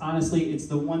books. Honestly, it's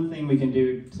the one thing we can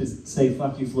do to say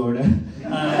 "fuck you, Florida,"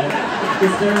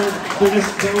 because they're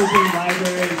just closing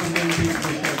libraries and doing things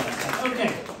for sure.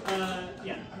 Okay,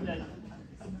 yeah,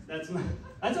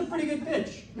 that's a pretty good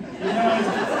pitch. You know,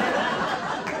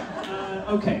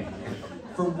 okay,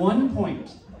 for 1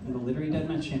 point in the Literary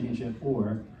Deathmatch Championship,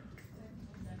 or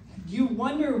you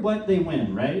wonder what they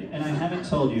win, right? And I haven't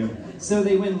told you. So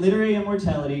they win Literary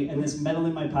Immortality and this medal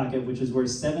in my pocket, which is worth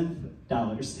 $7.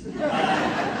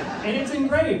 And it's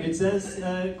engraved. It says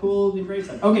cool engraved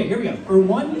stuff. Okay, here we go. For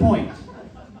 1 point.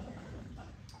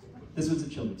 This was a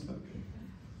children's book.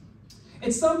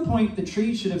 At some point, the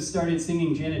tree should have started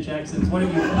singing Janet Jackson's One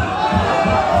of You.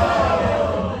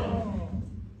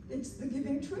 It's The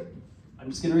Giving Tree. I'm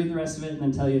just going to read the rest of it and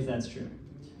then tell you if that's true.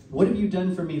 What have you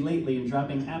done for me lately in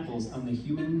dropping apples on the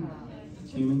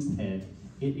human's head?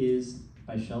 It is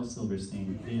by Shel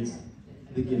Silverstein. It is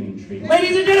The Giving Tree.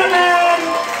 Ladies and gentlemen,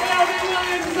 Naomi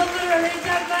Williams is the Literary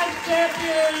Deathmatch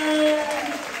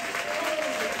champion!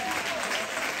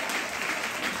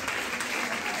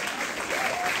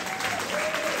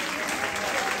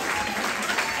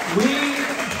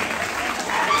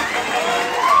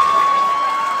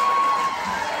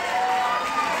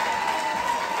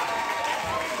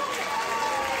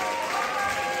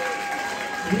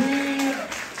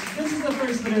 This is the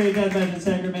first Literary Deathmatch in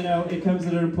Sacramento. It comes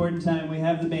at an important time. We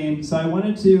have the BAME. So I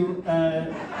wanted to,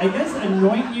 I guess,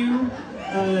 anoint you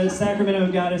Sacramento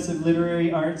goddess of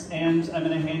literary arts, and I'm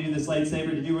going to hand you this lightsaber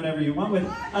to do whatever you want with.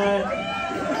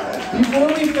 Before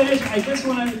we finish, I just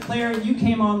want to, Claire, you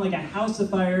came on like a house of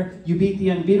fire. You beat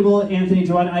the unbeatable Anthony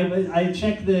Joanna. I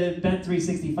checked the Bet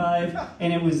 365,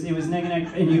 and it was neck and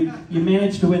neck, and you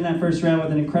managed to win that first round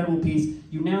with an incredible piece.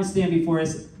 You now stand before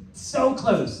us, so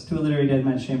close to a Literary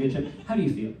Deathmatch championship. How do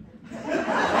you feel?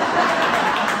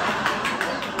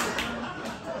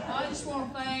 I just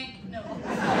want to thank, no.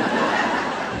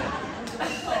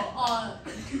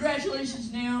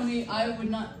 Congratulations, Naomi. I would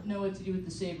not know what to do with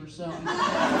the saber, so. Thank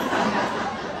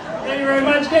you very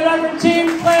much. Give it up for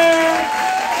Team Clare.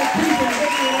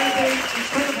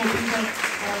 Incredible people.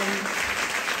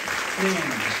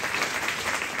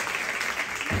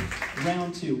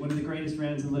 Round two, one of the greatest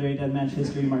rounds in Literary Deathmatch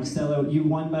history. Marcelo, you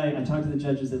won by, I talked to the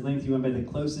judges at length, you won by the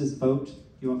closest vote.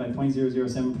 You won by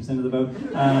 0.007% of the vote.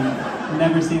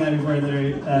 Never seen that before in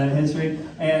literary history.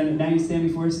 And now you stand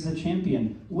before us as a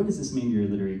champion. What does this mean to your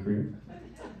literary career?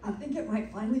 I think it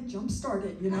might finally jump-start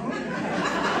it, you know?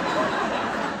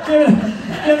 Give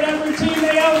it up for Team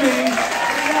Naomi.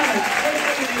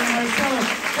 Marcelo,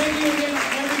 thank you again,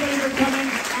 everybody, for coming.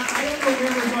 I don't know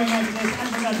where we're going after this. I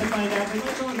forgot to find out. But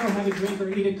let's all go have a drink or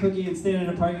eat a cookie and stand in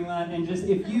a parking lot. And just,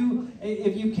 if you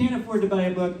can't afford to buy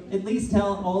a book, at least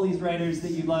tell all these writers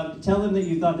that you loved. Tell them that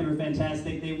you thought they were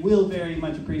fantastic. They will very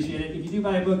much appreciate it. If you do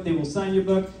buy a book, they will sign your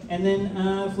book. And then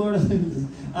Florida loses.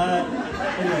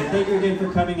 Anyway, thank you again for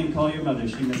coming, and call your mother.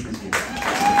 She misses you.